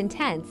mockery was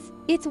intense.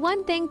 It's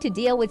one thing to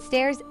deal with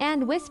stares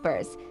and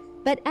whispers,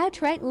 but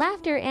outright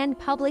laughter and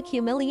public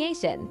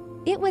humiliation.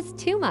 It was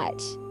too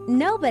much.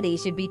 Nobody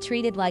should be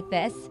treated like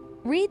this.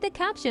 Read the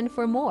caption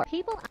for more.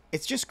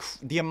 It's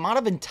just the amount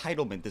of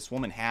entitlement this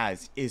woman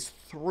has is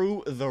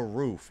through the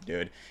roof,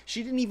 dude.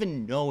 She didn't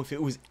even know if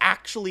it was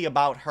actually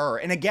about her.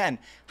 And again,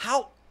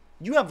 how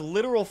you have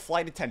literal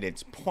flight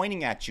attendants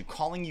pointing at you,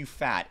 calling you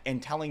fat,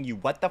 and telling you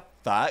what the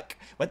fuck,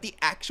 what the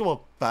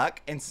actual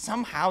fuck, and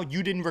somehow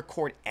you didn't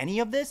record any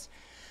of this?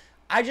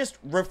 I just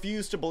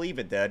refuse to believe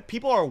it, dude.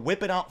 People are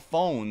whipping out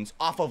phones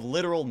off of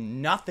literal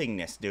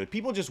nothingness, dude.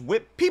 People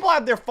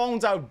have their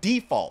phones out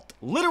default,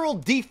 literal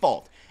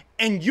default.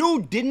 And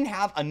you didn't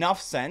have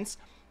enough sense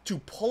to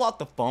pull out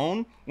the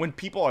phone when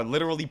people are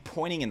literally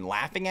pointing and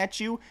laughing at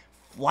you.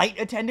 Flight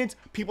attendants,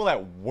 people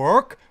that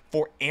work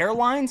for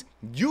airlines,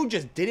 you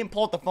just didn't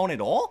pull out the phone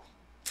at all?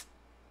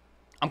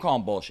 I'm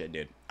calling bullshit,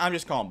 dude. I'm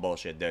just calling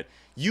bullshit, dude.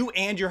 You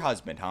and your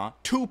husband, huh?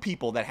 Two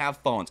people that have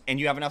phones, and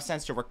you have enough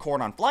sense to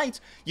record on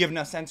flights. You have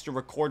enough sense to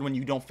record when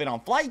you don't fit on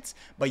flights,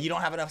 but you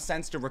don't have enough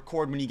sense to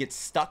record when you get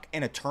stuck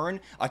in a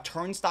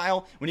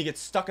turnstile, when you get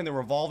stuck in the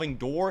revolving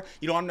door.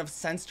 You don't have enough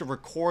sense to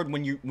record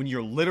when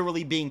you're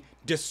literally being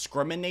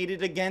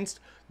discriminated against.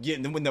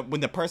 When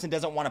the person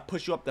doesn't want to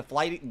push you up the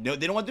flight, no,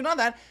 they don't want to do none of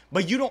that.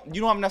 But you don't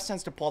have enough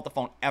sense to pull out the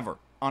phone ever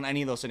on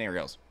any of those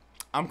scenarios.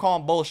 I'm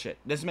calling bullshit.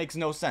 This makes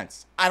no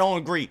sense. I don't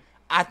agree.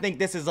 I think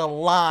this is a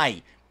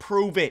lie.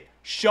 Prove it.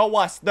 Show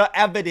us the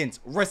evidence.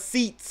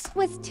 Receipts. It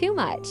was too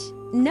much.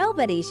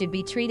 Nobody should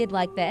be treated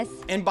like this.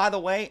 And by the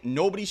way,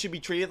 nobody should be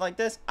treated like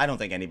this. I don't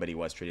think anybody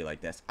was treated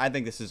like this. I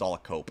think this is all a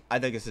cope. I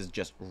think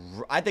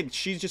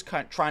she's just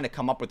kind of trying to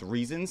come up with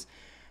reasons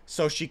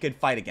so she could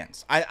fight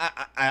against.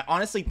 I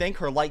honestly think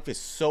her life is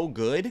so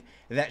good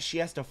that she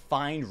has to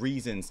find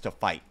reasons to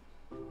fight.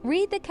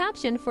 Read the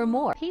caption for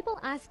more. People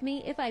ask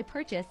me if I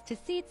purchase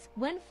seats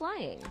when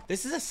flying.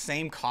 This is the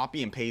same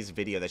copy and paste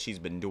video that she's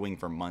been doing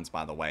for months,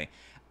 by the way.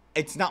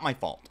 It's not my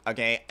fault,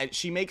 okay?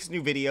 She makes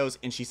new videos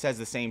and she says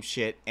the same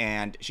shit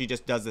and she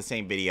just does the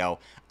same video.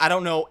 I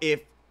don't know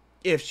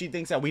if she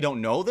thinks that we don't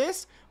know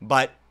this,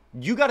 but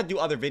you got to do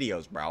other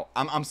videos, bro.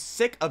 I'm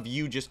sick of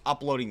you just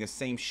uploading the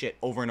same shit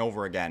over and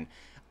over again.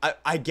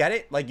 I get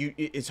it. Like,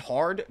 it's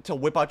hard to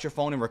whip out your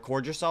phone and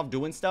record yourself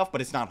doing stuff, but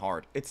it's not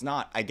hard. It's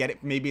not. I get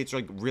it. Maybe it's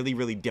like really,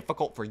 really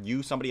difficult for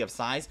you, somebody of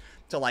size,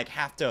 to like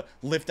have to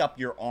lift up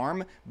your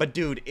arm. But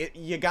dude,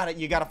 you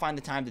gotta find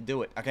the time to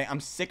do it. Okay, I'm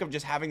sick of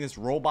just having this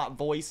robot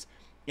voice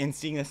and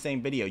seeing the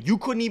same video. You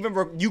couldn't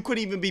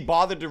even be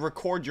bothered to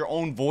record your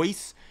own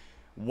voice.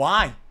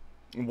 Why?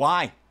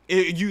 Why? Are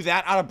you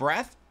that out of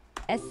breath?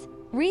 Yes.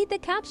 Read the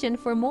caption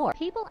for more.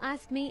 People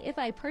ask me if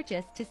I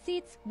purchase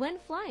seats when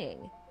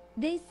flying.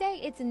 They say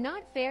it's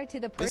not fair to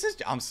the person.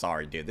 I'm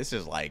sorry, dude. This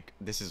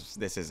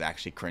is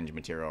actually cringe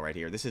material right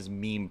here. This is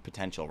meme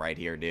potential right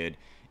here, dude.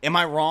 Am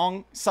I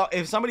wrong? So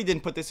if somebody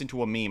didn't put this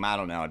into a meme, I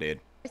don't know,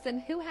 dude. Person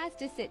who has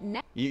to sit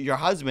next your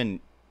husband.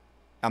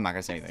 I'm not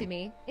gonna say anything. to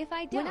me if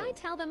I do. When I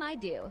tell them I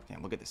do.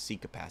 Damn, look at the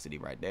seat capacity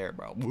right there,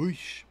 bro.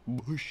 Whoosh,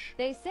 whoosh.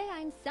 They say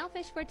I'm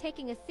selfish for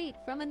taking a seat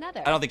from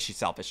another. I don't think she's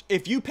selfish.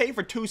 If you pay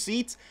for 2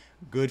 seats,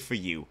 good for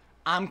you.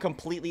 I'm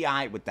completely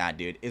alright with that,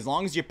 dude. As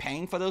long as you're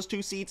paying for those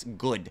 2 seats,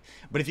 good.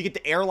 But if you get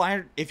the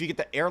airline,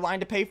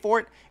 to pay for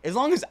it, as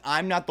long as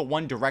I'm not the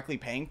one directly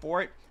paying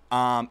for it,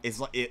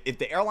 if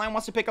the airline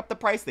wants to pick up the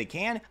price, they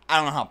can. I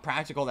don't know how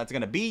practical that's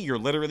gonna be. You're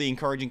literally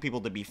encouraging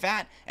people to be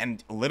fat,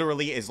 and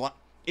literally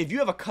if you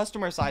have a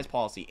customer size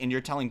policy and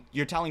you're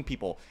telling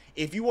people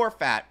if you are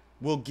fat,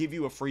 we'll give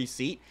you a free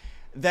seat,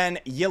 then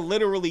you're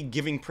literally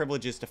giving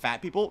privileges to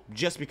fat people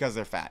just because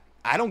they're fat.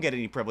 I don't get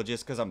any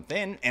privileges because I'm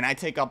thin and I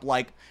take up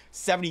like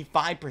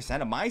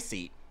 75% of my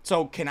seat.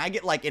 So can I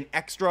get like can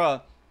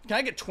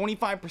I get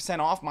 25%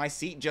 off my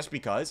seat just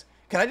because?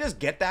 Can I just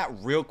get that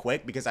real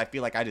quick because I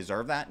feel like I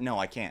deserve that? No,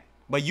 I can't.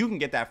 But you can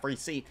get that free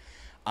seat.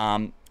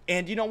 And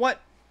you know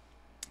what?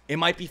 It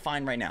might be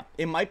fine right now.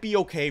 It might be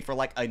okay for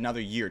like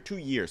another year, 2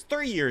 years,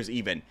 3 years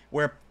even,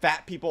 where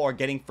fat people are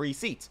getting free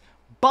seats.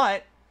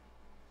 But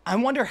I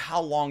wonder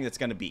how long it's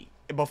going to be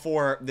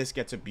before this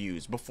gets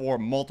abused, before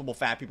multiple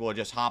fat people are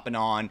just hopping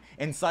on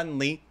and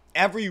suddenly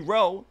every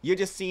row you're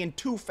just seeing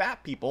 2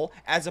 fat people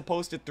as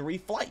opposed to 3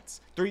 flights,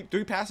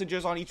 three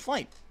passengers on each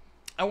flight.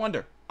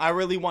 I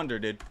really wonder,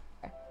 dude.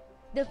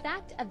 The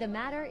fact of the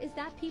matter is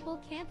that people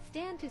can't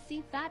stand to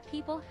see fat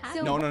people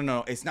have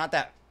No. It's not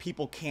that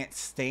people can't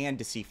stand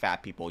to see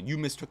fat people. You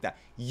mistook that.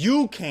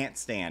 You can't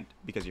stand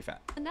because you're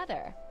fat.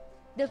 another.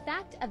 The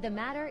fact of the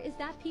matter is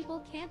that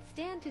people can't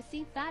stand to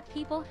see fat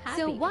people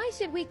happy. So why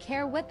should we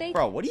care what they...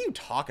 Bro, what are you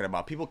talking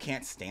about? People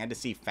can't stand to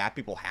see fat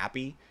people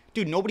happy?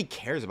 Dude, nobody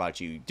cares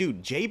about you.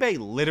 Dude, Jaebae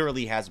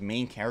literally has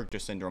main character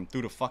syndrome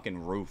through the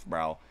fucking roof,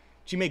 bro.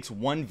 She makes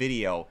one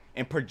video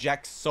and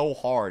projects so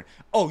hard.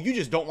 Oh, you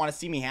just don't want to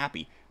see me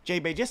happy.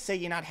 Jaebae, just say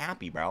you're not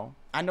happy, bro.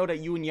 I know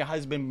that you and your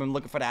husband been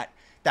looking for that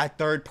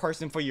third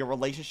person for your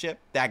relationship,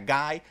 that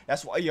guy.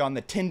 That's why you're on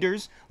the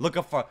Tinders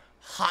looking for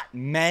hot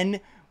men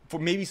for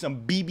maybe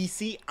some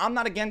BBC. I'm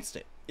not against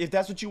it. If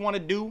that's what you want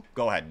to do,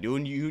 go ahead. You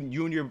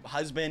and your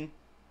husband,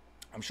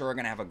 I'm sure are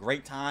going to have a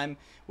great time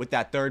with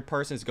that third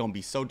person. It's going to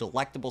be so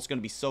delectable. It's going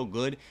to be so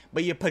good.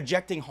 But you're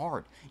projecting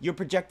hard. You're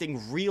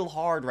projecting real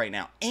hard right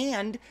now.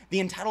 And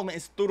the entitlement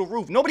is through the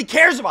roof. Nobody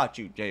cares about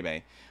you,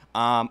 Jaebae.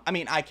 I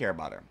mean, I care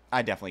about her.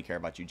 I definitely care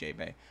about you,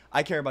 Jaebae.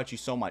 I care about you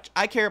so much.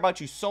 I care about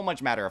you so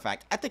much, matter of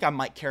fact. I think I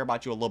might care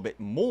about you a little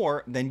bit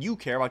more than you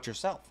care about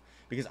yourself.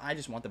 Because I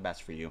just want the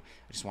best for you.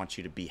 I just want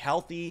you to be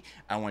healthy.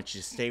 I want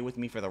you to stay with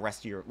me for the rest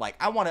of your... Like,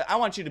 I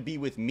want you to be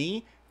with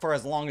me for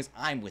as long as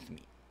I'm with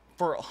me.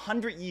 For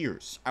 100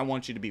 years, I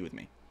want you to be with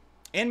me.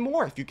 And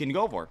more, if you can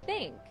go for.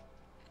 Think.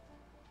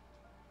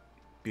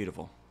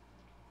 Beautiful.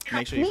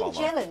 Make sure you follow.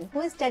 Jalen, who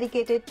is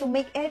dedicated to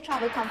make air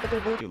travel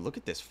comfortable. Dude, look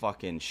at this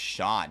fucking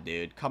shot,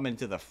 dude. Coming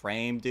into the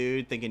frame,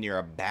 dude. Thinking you're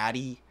a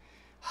baddie.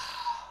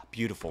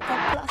 Beautiful. For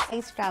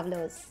plus-size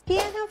travelers. He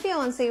and her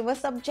fiancé were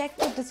subject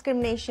to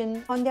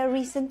discrimination on their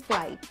recent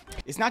flight.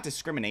 It's not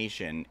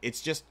discrimination.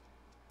 It's just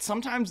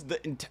sometimes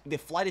the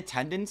flight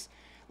attendants,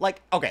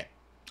 like, okay,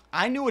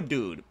 I knew a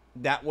dude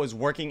that was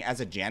working as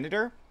a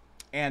janitor,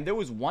 and there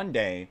was one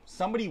day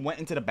somebody went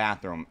into the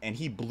bathroom and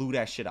he blew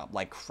that shit up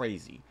like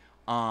crazy.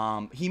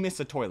 He missed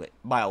the toilet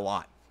by a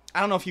lot. I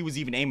don't know if he was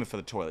even aiming for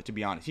the toilet, to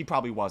be honest. He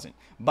probably wasn't.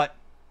 But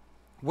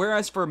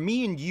whereas for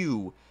me and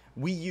you,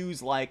 we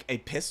use like a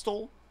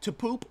pistol to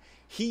poop,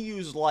 he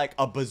used like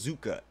a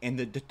bazooka, and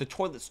the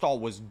toilet stall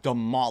was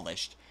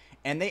demolished.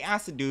 And they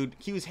asked the dude,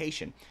 he was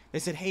Haitian. They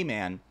said, hey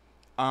man,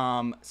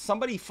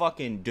 somebody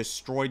fucking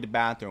destroyed the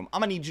bathroom. I'm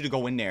gonna need you to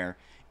go in there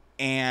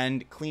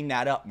and clean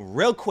that up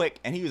real quick.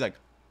 And he was like,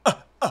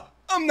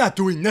 I'm not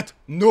doing that.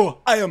 No,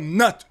 I am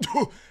not.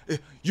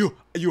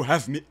 You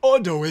have me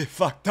all the way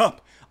fucked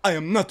up. I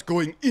am not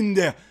going in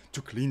there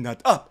to clean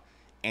that up.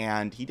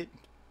 And he didn't.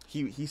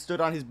 He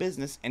stood on his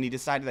business, and he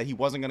decided that he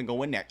wasn't going to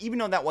go in there. Even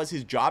though that was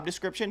his job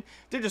description,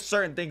 there's just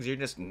certain things you're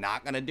just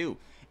not going to do.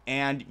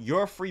 And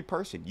you're a free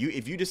person.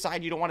 If you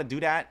decide you don't want to do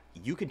that,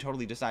 you can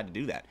totally decide to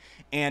do that.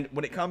 And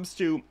when it comes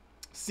to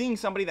seeing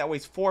somebody that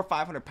weighs 400 or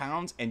 500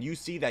 pounds, and you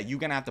see that you're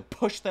going to have to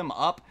push them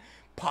up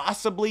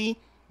possibly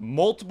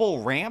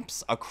multiple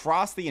ramps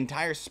across the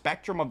entire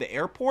spectrum of the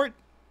airport,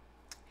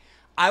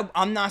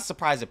 I'm not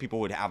surprised that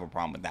people would have a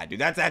problem with that, dude.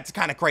 That's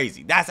kind of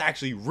crazy. That's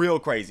actually real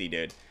crazy,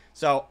 dude.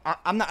 So I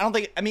don't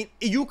think, I mean,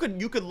 you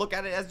could look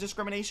at it as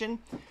discrimination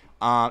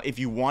if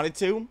you wanted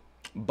to,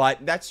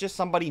 but that's just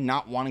somebody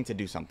not wanting to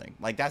do something.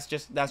 Like,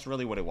 that's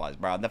really what it was,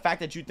 bro. The fact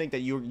that you think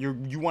that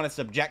you want to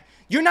subject,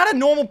 you're not a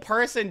normal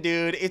person,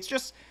 dude. It's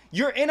just,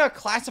 you're in a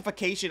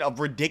classification of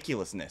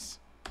ridiculousness.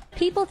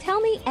 People tell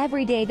me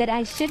every day that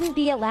I shouldn't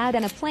be allowed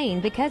on a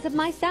plane because of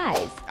my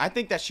size. I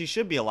think that she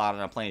should be allowed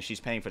on a plane if she's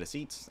paying for the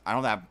seats. I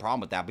don't have a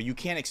problem with that, but you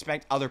can't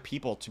expect other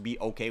people to be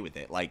okay with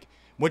it. Like,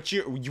 what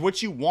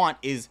you want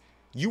is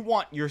you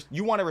want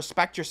to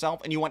respect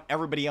yourself, and you want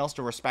everybody else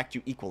to respect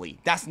you equally.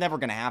 That's never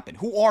going to happen.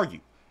 Who are you?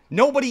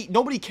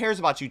 Nobody cares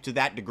about you to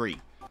that degree.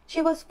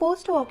 She was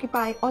forced to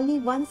occupy only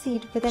one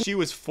seat within... She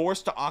was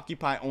forced to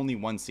occupy only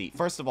one seat.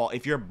 First of all,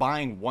 if you're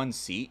buying one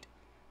seat,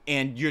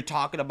 and you're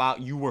talking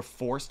about you were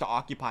forced to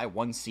occupy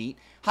one seat,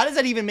 how does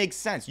that even make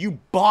sense? You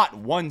bought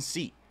one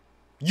seat.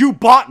 You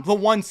bought the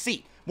one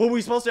seat. What were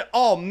we supposed to...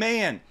 Oh,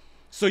 man.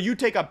 So you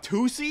take up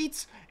 2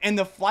 seats, and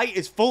the flight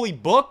is fully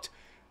booked?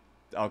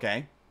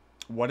 Okay.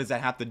 What does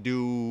that have to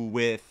do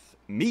with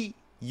me?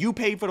 You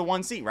paid for the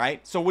one seat,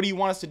 right? So what do you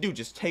want us to do?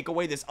 Just take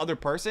away this other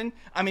person?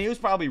 I mean, it was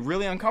probably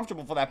really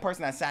uncomfortable for that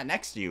person that sat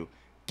next to you,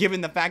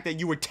 given the fact that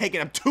you were taking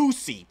up 2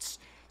 seats.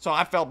 So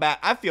I felt bad.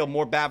 I feel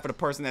more bad for the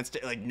person that's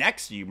like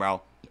next to you,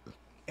 bro.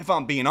 If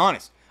I'm being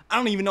honest, I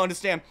don't even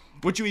understand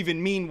what you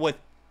even mean with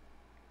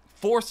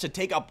forced to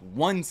take up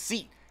one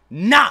seat.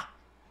 Nah,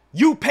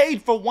 you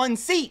paid for one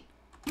seat.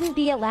 Shouldn't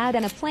be allowed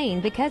on a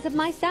plane because of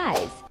my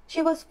size.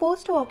 She was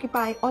forced to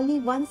occupy only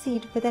one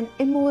seat with an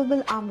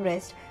immovable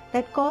armrest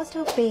that caused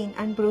her pain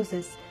and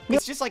bruises.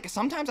 It's just like,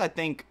 sometimes I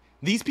think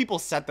these people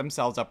set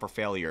themselves up for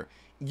failure.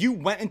 You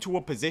went into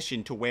a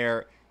position to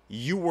where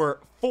you were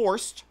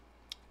forced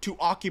to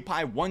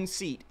occupy one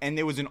seat, and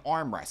there was an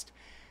armrest.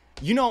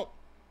 You know,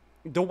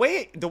 the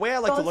way I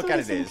like to look at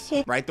it is,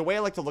 right? The way I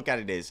like to look at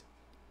it is,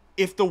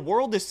 if the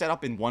world is set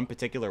up in one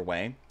particular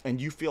way,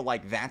 and you feel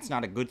like that's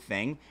not a good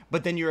thing,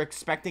 but then you're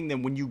expecting that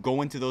when you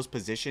go into those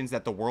positions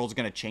that the world's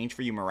gonna change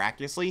for you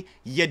miraculously,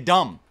 you're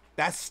dumb.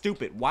 That's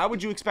stupid. Why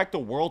would you expect the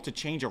world to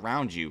change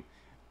around you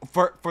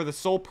for the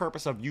sole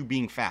purpose of you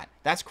being fat?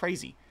 That's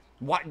crazy.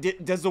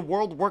 Does the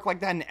world work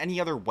like that in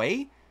any other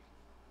way?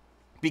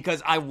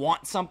 because I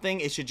want something,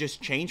 it should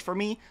just change for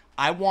me.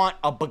 I want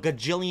a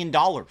bagajillion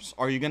dollars.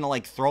 Are you gonna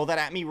like throw that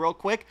at me real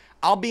quick?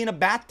 I'll be in a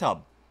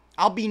bathtub.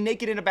 I'll be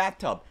naked in a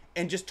bathtub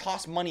and just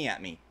toss money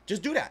at me.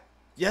 Just do that.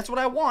 That's what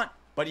I want.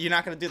 But you're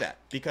not gonna do that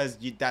because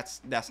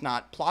that's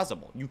not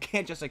plausible. You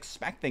can't just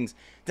expect things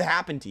to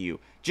happen to you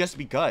just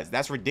because.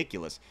 That's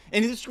ridiculous.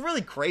 And it's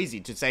really crazy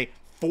to say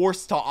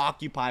forced to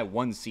occupy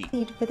one seat.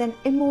 With an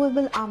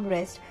immovable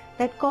armrest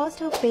that caused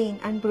her pain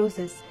and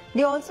bruises.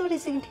 They also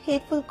received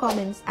hateful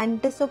comments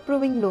and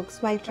disapproving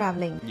looks while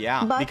traveling.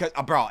 Yeah, because,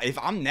 bro, if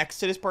I'm next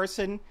to this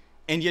person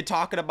and you're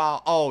talking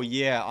about, oh,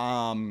 yeah,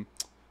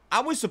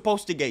 I was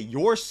supposed to get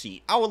your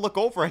seat, I would look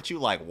over at you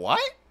like, what?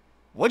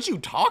 What you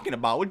talking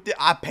about?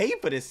 I paid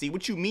for this seat.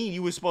 What you mean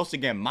you were supposed to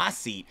get my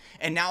seat?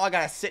 And now I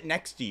gotta sit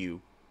next to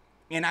you.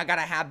 And I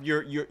gotta have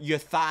your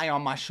thigh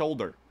on my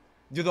shoulder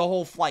through the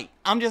whole flight.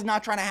 I'm just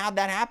not trying to have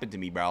that happen to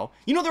me, bro.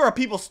 You know there are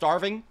people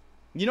starving?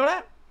 You know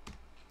that?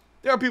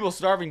 There are people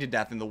starving to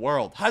death in the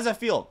world. How does that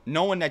feel?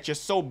 Knowing that you're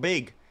so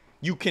big,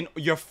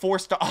 you're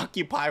forced to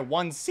occupy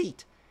one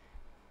seat.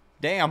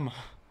 Damn.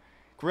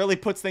 Really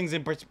puts things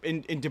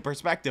into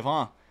perspective,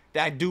 huh?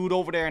 That dude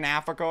over there in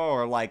Africa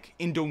or like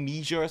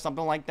Indonesia or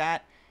something like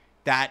that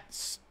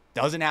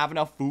doesn't have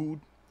enough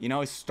food, you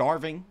know, is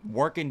starving,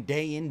 working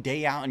day in,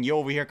 day out, and you're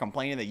over here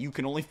complaining that you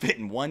can only fit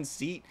in one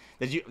seat.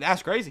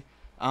 That's crazy.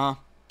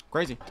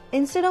 Crazy.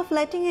 Instead of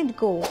letting it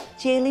go,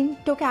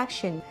 Jaeling took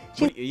action.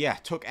 She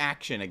took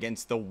action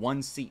against the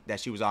one seat that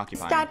she was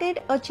occupying.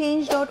 Started a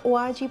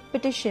change.org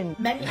petition.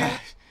 Many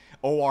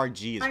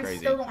ORG is airlines crazy.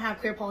 still don't have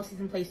clear policies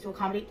in place to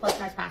accommodate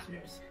plus-size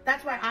passengers.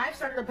 That's why I've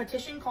started a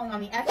petition calling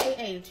on the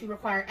FAA to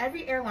require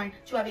every airline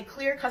to have a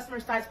clear customer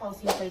size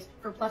policy in place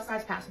for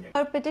plus-size passengers.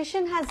 Her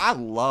petition has... I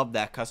love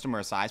that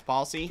customer size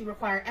policy. To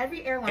require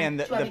every airline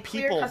to have a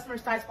clear customer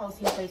size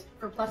policy in place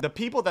for plus... The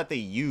people that they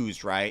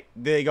used, right?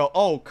 They go,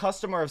 oh,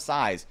 customer of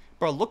size.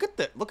 Bro, look at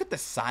the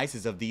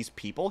sizes of these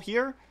people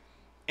here,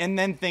 and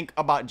then think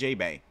about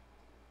Jaebae.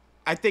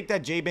 I think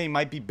that Jaebae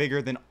might be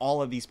bigger than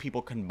all of these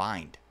people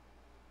combined.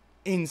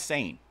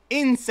 Insane.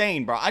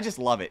 Insane, bro. I just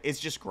love it. It's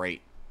just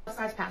great.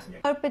 Size passenger.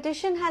 Her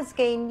petition has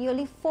gained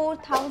nearly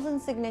 4,000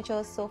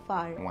 signatures so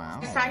far. Wow.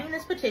 By signing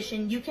this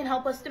petition, you can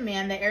help us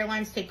demand that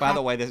airlines take... By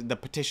the way, the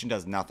petition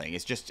does nothing.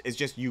 It's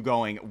just you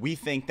going, we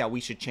think that we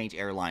should change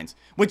airlines.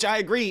 Which I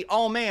agree.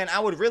 Oh, man, I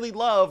would really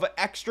love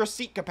extra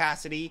seat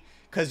capacity.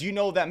 Because you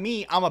know that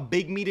me, I'm a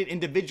big-meated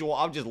individual.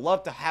 I would just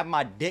love to have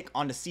my dick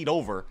on the seat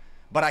over.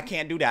 But I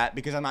can't do that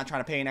because I'm not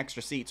trying to pay an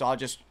extra seat. So I'll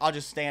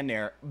just stand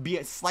there,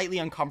 be slightly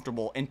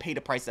uncomfortable, and pay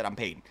the price that I'm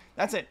paid.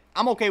 That's it.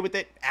 I'm okay with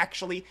it.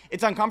 Actually,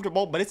 it's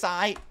uncomfortable, but it's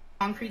alright.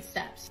 Concrete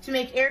steps to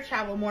make air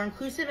travel more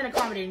inclusive and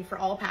accommodating for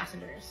all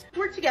passengers.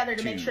 Work together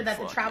to make sure that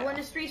the travel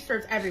industry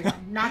serves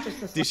everyone, not just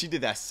the... Dude, she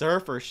did that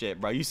surfer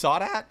shit, bro. You saw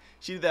that?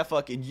 She did that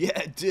fucking,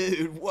 yeah,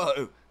 dude,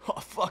 whoa. Oh,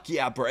 fuck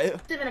yeah, bro.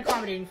 And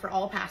accommodating for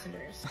all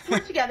passengers.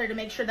 Work together to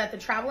make sure that the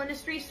travel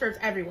industry serves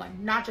everyone,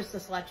 not just a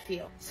select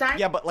few.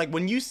 Yeah, but like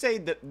when you say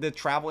that the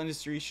travel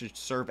industry should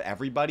serve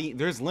everybody,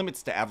 there's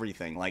limits to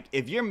everything. Like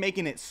if you're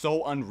making it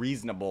so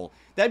unreasonable,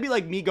 that'd be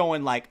like me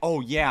going like, oh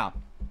yeah,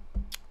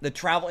 the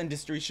travel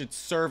industry should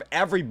serve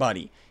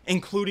everybody,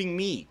 including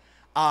me.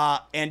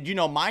 And you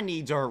know, my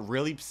needs are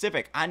really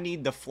specific. I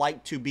need the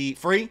flight to be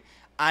free.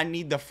 I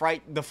need the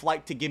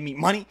flight to give me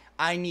money.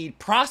 I need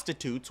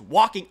prostitutes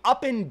walking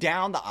up and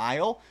down the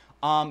aisle,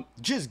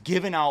 just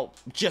giving out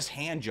just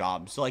hand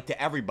jobs, like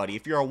to everybody.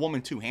 If you're a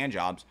woman, too, hand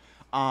jobs.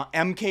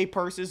 MK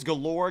purses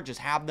galore, just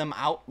have them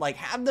out, like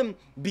have them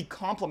be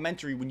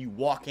complimentary when you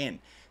walk in.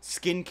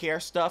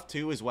 Skincare stuff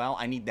too as well.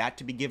 I need that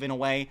to be given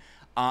away.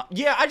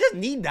 Yeah, I just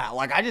need that.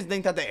 Like, I just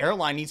think that the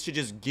airline needs to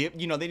just give,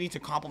 you know, they need to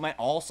compliment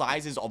all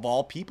sizes of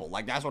all people.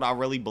 Like, that's what I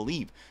really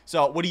believe.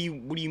 So what do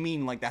you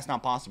mean? Like, that's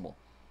not possible?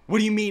 What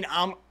do you mean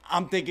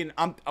what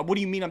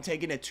do you mean I'm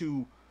taking it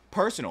too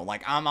personal?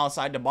 Like I'm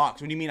outside the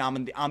box. What do you mean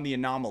I'm the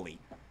anomaly?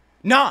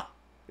 Nah.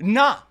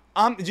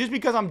 Just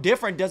because I'm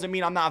different doesn't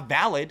mean I'm not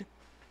valid.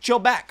 Chill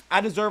back. I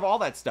deserve all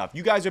that stuff.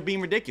 You guys are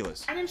being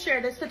ridiculous. And share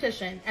this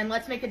petition and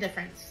let's make a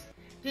difference.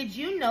 Did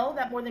you know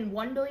that more than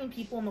 1 billion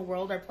people in the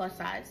world are plus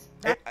size?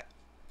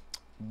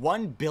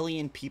 1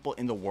 billion people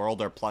in the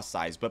world are plus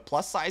size, but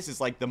plus size is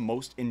like the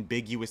most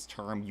ambiguous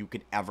term you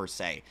could ever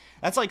say.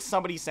 That's like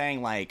somebody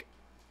saying like,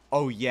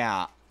 oh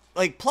yeah,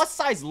 like plus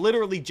size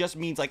literally just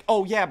means like,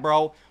 oh yeah,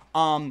 bro,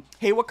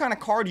 hey, what kind of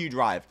car do you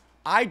drive?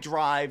 I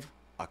drive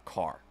a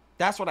car.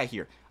 That's what I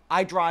hear.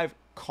 I drive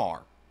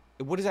car.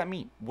 What does that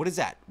mean? What is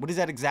that? What is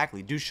that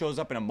exactly? Dude shows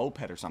up in a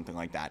moped or something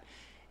like that.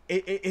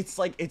 It's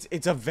like,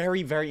 it's a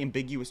very, very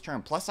ambiguous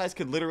term. Plus size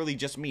could literally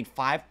just mean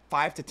 5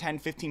 to 10,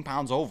 15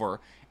 pounds over.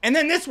 And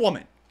then this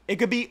woman, it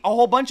could be a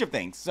whole bunch of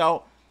things.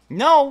 So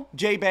no,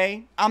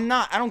 Jaebae, I'm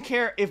not. I don't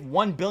care if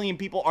 1 billion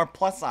people are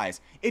plus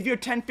size. If you're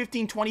 10,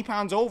 15, 20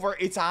 pounds over,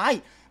 it's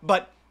alright.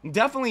 But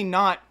definitely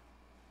not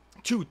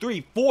 2,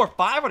 3, 4,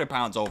 500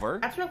 pounds over.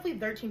 That's roughly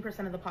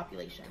 13% of the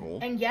population. Cool.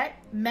 And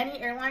yet, many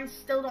airlines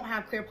still don't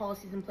have clear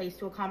policies in place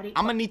to accommodate.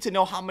 I'm gonna need to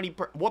know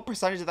what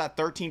percentage of that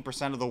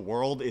 13% of the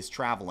world is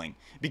traveling,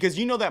 because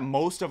you know that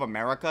most of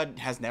America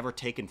has never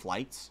taken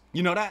flights.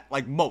 You know that?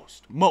 Like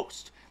most,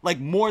 like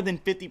more than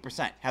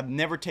 50% have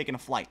never taken a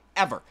flight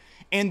ever,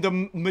 and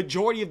the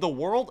majority of the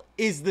world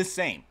is the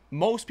same.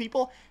 Most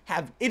people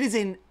have. It is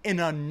an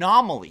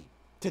anomaly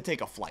to take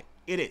a flight.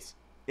 It is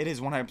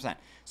 100%.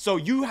 So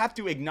you have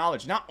to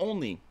acknowledge not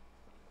only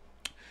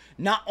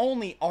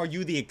are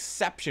you the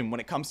exception when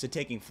it comes to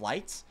taking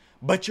flights,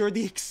 but you're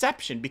the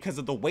exception because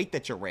of the weight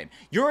that you're in.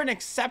 You're an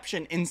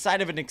exception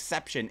inside of an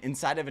exception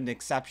inside of an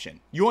exception.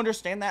 You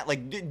understand that?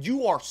 Like,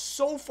 you are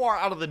so far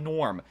out of the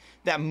norm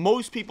that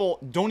most people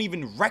don't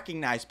even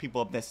recognize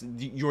people of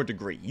your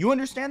degree. You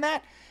understand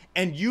that?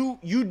 And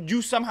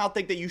you somehow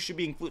think that you should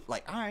be included.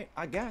 Like, all right,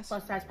 I guess.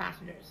 Plus size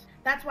passengers.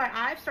 That's why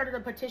I've started a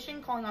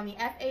petition calling on the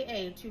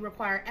FAA to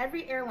require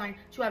every airline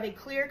to have a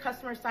clear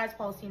customer size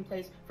policy in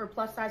place for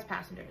plus size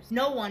passengers.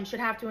 No one should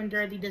have to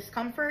endure the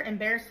discomfort,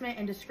 embarrassment,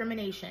 and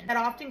discrimination that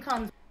often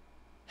comes.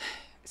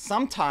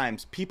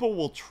 Sometimes people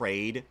will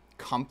trade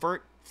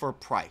comfort for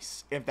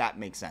price, if that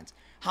makes sense.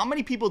 How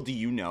many people do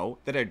you know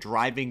that are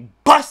driving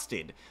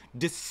busted,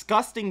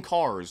 disgusting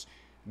cars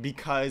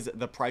because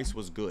the price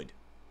was good?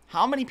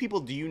 How many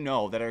people do you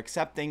know that are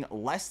accepting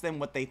less than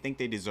what they think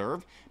they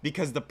deserve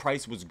because the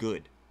price was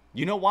good?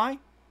 You know why?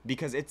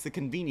 Because it's the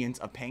convenience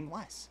of paying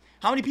less.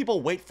 How many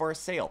people wait for a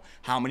sale?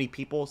 How many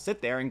people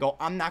sit there and go,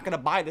 I'm not going to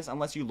buy this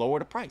unless you lower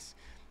the price?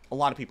 A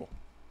lot of people.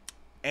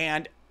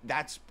 And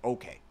that's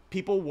okay.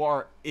 People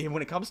were,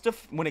 when it comes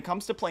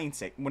to plane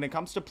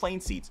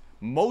seats,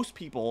 most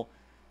people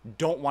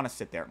don't want to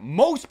sit there.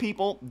 Most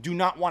people do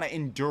not want to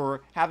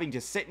endure having to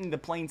sit in the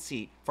plane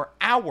seat for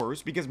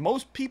hours, because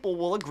most people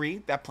will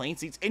agree that plane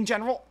seats in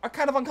general are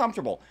kind of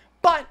uncomfortable.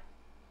 But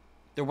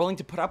they're willing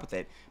to put up with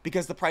it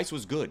because the price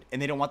was good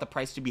and they don't want the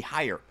price to be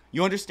higher.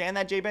 You understand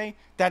that, Jaebae?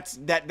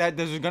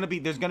 There's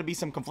gonna be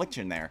some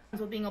confliction there.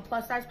 With being a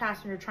plus size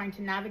passenger trying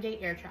to navigate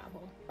air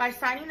travel. By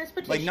signing this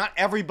petition, like, not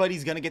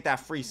everybody's gonna get that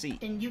free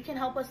seat. And you can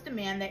help us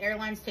demand that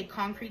airlines take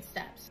concrete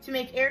steps to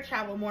make air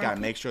travel more. Gotta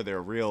make sure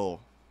they're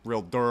real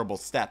durable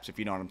steps, if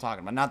you know what I'm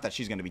talking about. Not that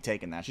she's going to be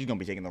taking that. She's going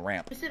to be taking the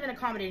ramp. Inclusive and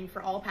accommodating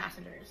for all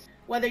passengers.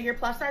 Whether you're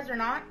plus size or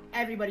not,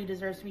 everybody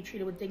deserves to be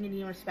treated with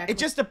dignity and respect. It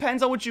just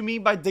depends on what you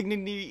mean by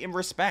dignity and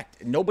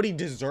respect. Nobody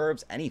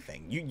deserves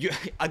anything.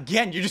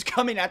 Again, you're just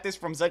coming at this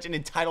from such an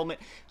entitlement.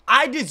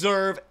 I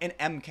deserve an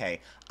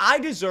MK. I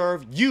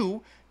deserve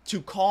you to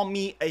call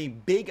me a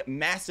big,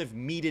 massive,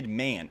 meated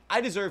man.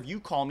 I deserve you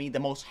call me the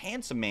most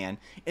handsome man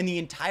in the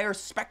entire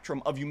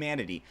spectrum of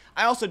humanity.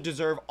 I also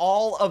deserve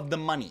all of the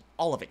money.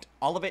 All of it.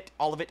 All of it.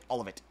 All of it.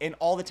 All of it. And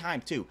all the time,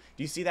 too.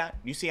 Do you see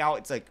that? Do you see how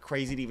it's, like,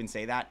 crazy to even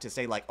say that? To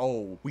say, like,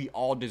 oh, we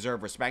all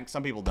deserve respect.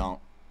 Some people don't.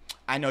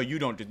 I know you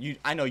don't.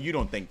 I know you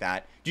don't think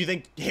that. Do you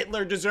think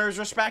Hitler deserves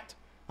respect?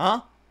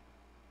 Huh?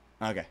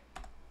 Okay.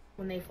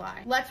 When they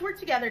fly. Let's work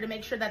together to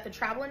make sure that the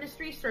travel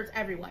industry serves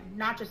everyone,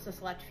 not just a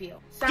select few.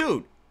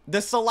 Dude. The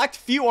select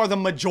few are the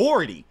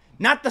majority,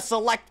 not the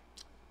select.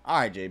 All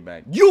right,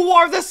 Jaebae. You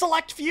are the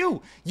select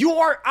few. You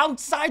are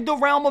outside the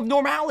realm of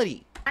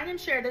normality. Sign and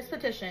share this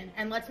petition,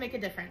 and let's make a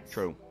difference.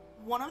 True.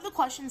 One of the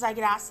questions I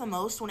get asked the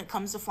most when it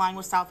comes to flying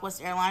with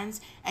Southwest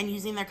Airlines and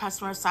using their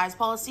customer size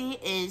policy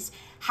is,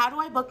 how do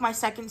I book my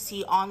second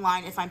seat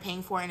online if I'm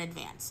paying for it in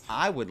advance?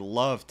 I would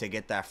love to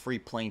get that free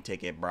plane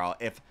ticket, bro.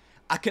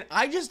 Can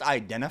I just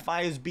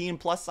identify as being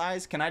plus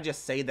size? Can I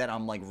just say that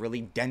I'm, like,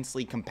 really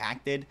densely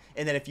compacted?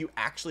 And that if you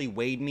actually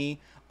weighed me,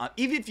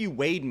 even if you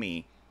weighed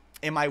me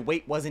and my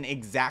weight wasn't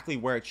exactly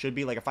where it should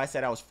be, like if I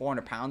said I was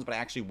 400 pounds, but I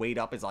actually weighed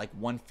up as like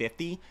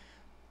 150,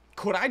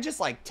 could I just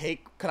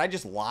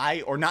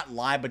lie, or not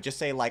lie, but just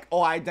say like,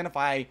 oh, I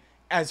identify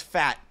as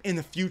fat in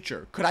the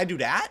future? Could I do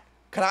that?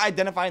 Could I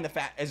identify in the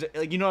fat as,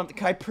 like, you know,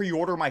 can I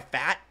pre-order my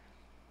fat?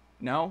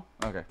 No?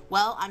 Okay.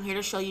 Well, I'm here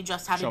to show you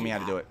just how to do that. Show me how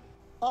to do it.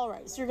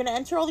 Alright, so you're going to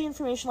enter all the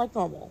information like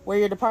normal. Where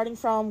you're departing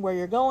from, where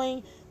you're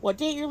going, what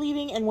date you're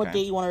leaving, and what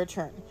date you want to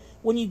return.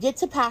 When you get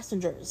to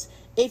passengers,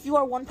 if you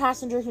are one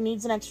passenger who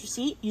needs an extra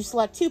seat, you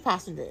select 2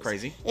 passengers.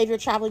 Crazy. If you're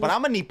traveling But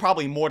I'm going to need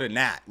probably more than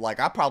that. Like,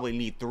 I'll probably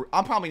need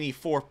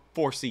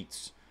 4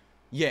 seats.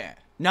 Yeah.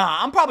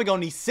 Nah, I'm probably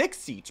going to need 6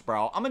 seats,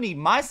 bro. I'm going to need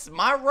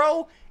my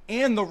row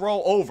and the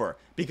row over,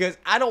 because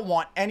I don't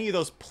want any of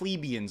those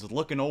plebeians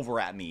looking over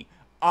at me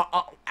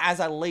as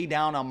I lay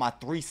down on my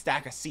 3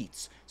 stack of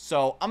seats.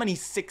 So I'm gonna need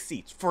 6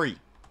 seats free.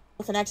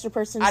 With an extra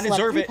person, I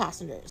deserve it.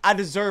 Passengers. I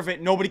deserve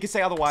it. Nobody can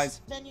say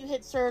otherwise. Then you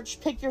hit search,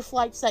 pick your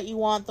flights that you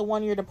want, the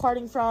one you're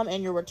departing from,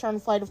 and your return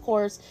flight, of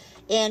course,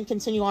 and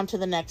continue on to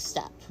the next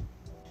step.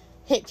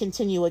 Hit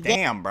continue again.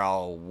 Damn,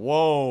 bro.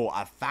 Whoa,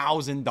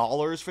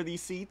 $1,000 for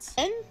these seats?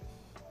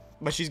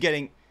 But she's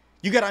getting.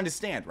 You gotta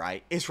understand,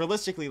 right? It's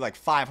realistically like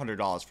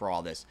 $500 for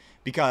all this,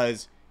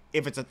 because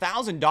if it's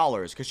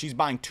 $1,000, because she's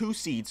buying 2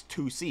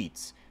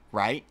 seats,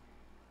 right?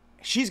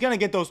 She's gonna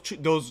get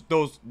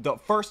the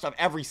first of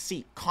every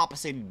seat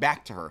compensated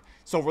back to her.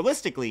 So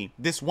realistically,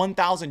 this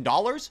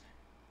 $1,000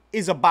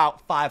 is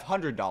about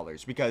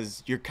 $500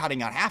 because you're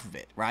cutting out half of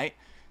it, right?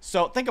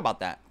 So think about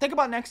that. Think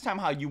about next time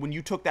how when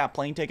you took that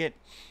plane ticket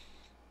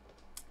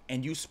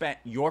and you spent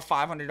your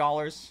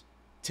 $500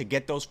 to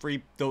get those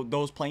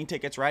those plane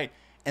tickets, right?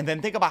 And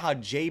then think about how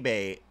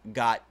Jaebae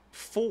got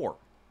 4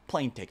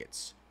 plane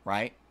tickets,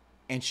 right?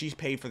 And she's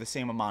paid for the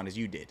same amount as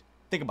you did.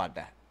 Think about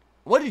that.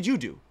 What did you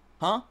do?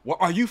 Huh? Well,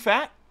 are you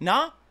fat?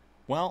 Nah?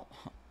 Well,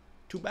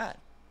 too bad.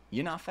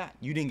 You're not fat.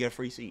 You didn't get a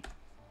free seat.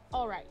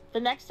 Alright, the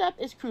next step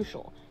is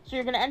crucial. So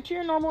you're going to enter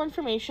your normal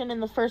information in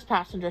the first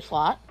passenger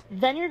slot.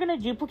 Then you're going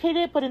to duplicate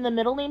it, but in the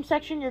middle name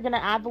section, you're going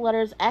to add the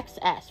letters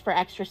XS for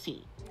extra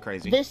seat.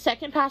 Crazy. This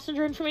second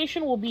passenger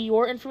information will be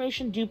your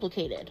information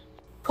duplicated.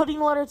 Putting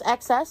the letters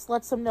XS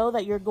lets them know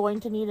that you're going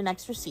to need an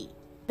extra seat.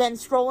 Then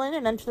scroll in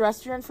and enter the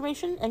rest of your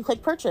information and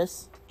click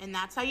purchase. And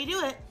that's how you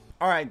do it.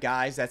 Alright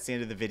guys, that's the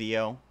end of the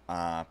video.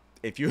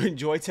 If you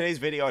enjoyed today's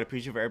video, I'd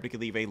appreciate if everybody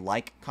could leave a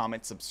like,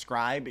 comment,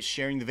 subscribe,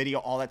 sharing the video,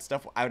 all that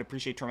stuff. I would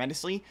appreciate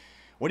tremendously.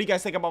 What do you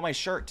guys think about my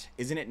shirt?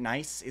 Isn't it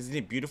nice? Isn't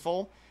it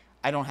beautiful?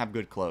 I don't have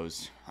good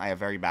clothes. I have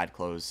very bad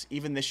clothes.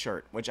 Even this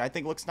shirt, which I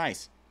think looks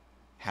nice,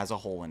 has a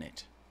hole in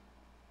it.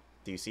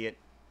 Do you see it?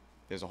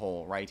 There's a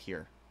hole right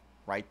here.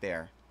 Right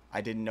there.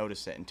 I didn't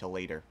notice it until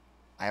later.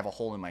 I have a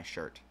hole in my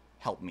shirt.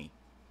 Help me.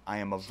 I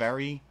am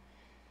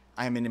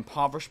an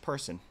impoverished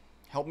person.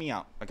 Help me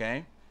out,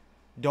 okay?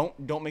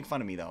 Don't make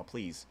fun of me though,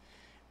 please.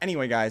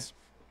 Anyway, guys,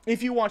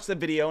 if you watched the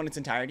video in its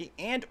entirety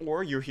and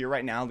or you're here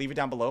right now, leave it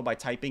down below by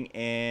typing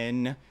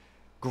in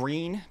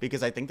green,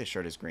 because I think the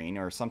shirt is green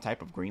or some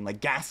type of green, like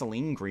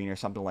gasoline green or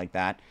something like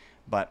that.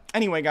 But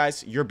anyway,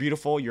 guys, you're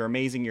beautiful, you're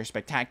amazing, you're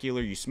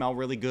spectacular, you smell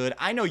really good.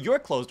 I know your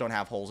clothes don't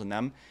have holes in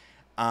them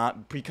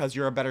because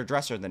you're a better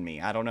dresser than me.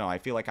 I don't know. I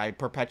feel like I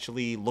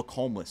perpetually look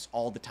homeless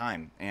all the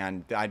time,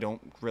 and I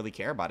don't really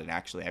care about it,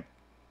 actually. I'm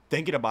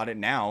thinking about it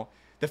now.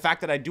 The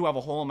fact that I do have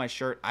a hole in my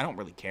shirt, I don't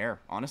really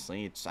care,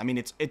 honestly.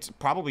 It's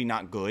probably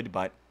not good,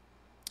 but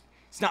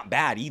it's not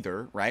bad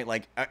either, right?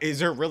 Like, is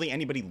there really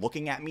anybody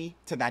looking at me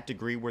to that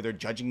degree where they're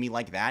judging me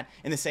like that?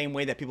 In the same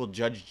way that people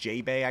judge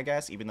Jaebae, I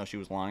guess, even though she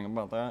was lying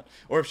about that.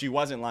 Or if she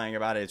wasn't lying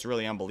about it, it's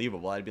really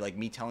unbelievable. It'd be like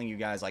me telling you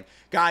guys, like,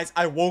 guys,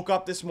 I woke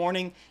up this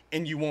morning,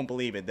 and you won't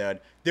believe it, dude.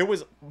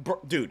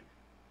 Dude,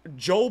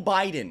 Joe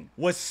Biden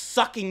was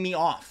sucking me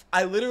off.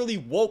 I literally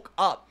woke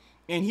up,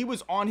 and he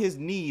was on his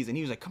knees, and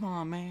he was like, come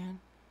on, man.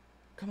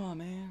 Come on,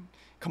 man.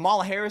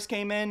 Kamala Harris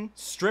came in.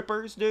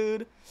 Strippers,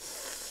 dude.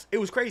 It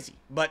was crazy.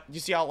 But you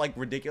see how, like,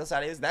 ridiculous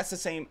that is? That's the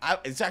same.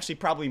 It's actually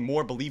probably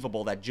more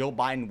believable that Joe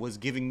Biden was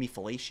giving me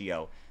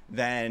fellatio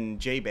than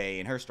Jaebae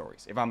in her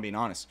stories, if I'm being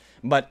honest.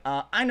 But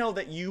I know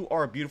that you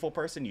are a beautiful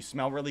person. You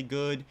smell really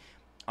good.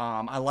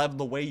 I love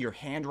the way your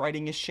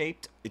handwriting is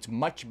shaped. It's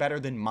much better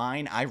than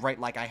mine. I write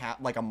like I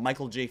have, like a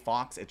Michael J.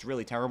 Fox. It's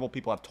really terrible.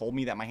 People have told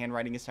me that my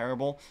handwriting is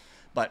terrible.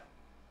 But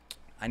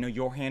I know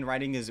your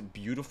handwriting is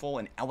beautiful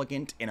and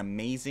elegant and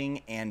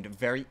amazing and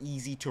very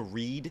easy to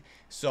read.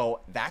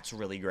 So that's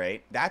really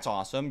great. That's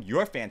awesome.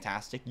 You're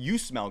fantastic. You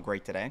smell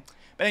great today.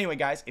 But anyway,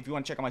 guys, if you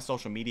want to check out my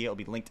social media, it'll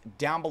be linked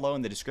down below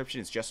in the description.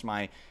 It's just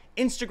my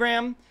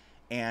Instagram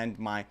and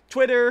my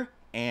Twitter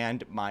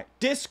and my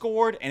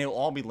Discord, and it will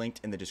all be linked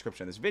in the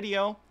description of this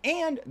video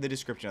and the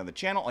description of the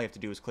channel. All you have to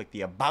do is click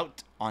the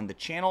About on the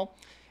channel,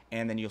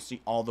 and then you'll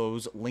see all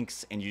those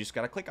links, and you just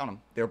got to click on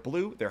them. They're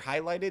blue, they're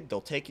highlighted,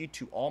 they'll take you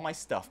to all my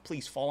stuff.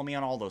 Please follow me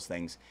on all those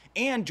things.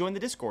 And join the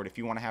Discord if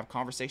you want to have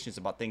conversations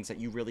about things that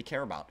you really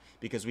care about,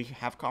 because we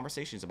have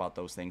conversations about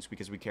those things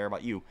because we care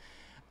about you.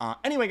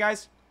 Anyway,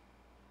 guys,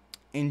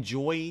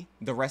 enjoy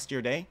the rest of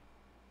your day.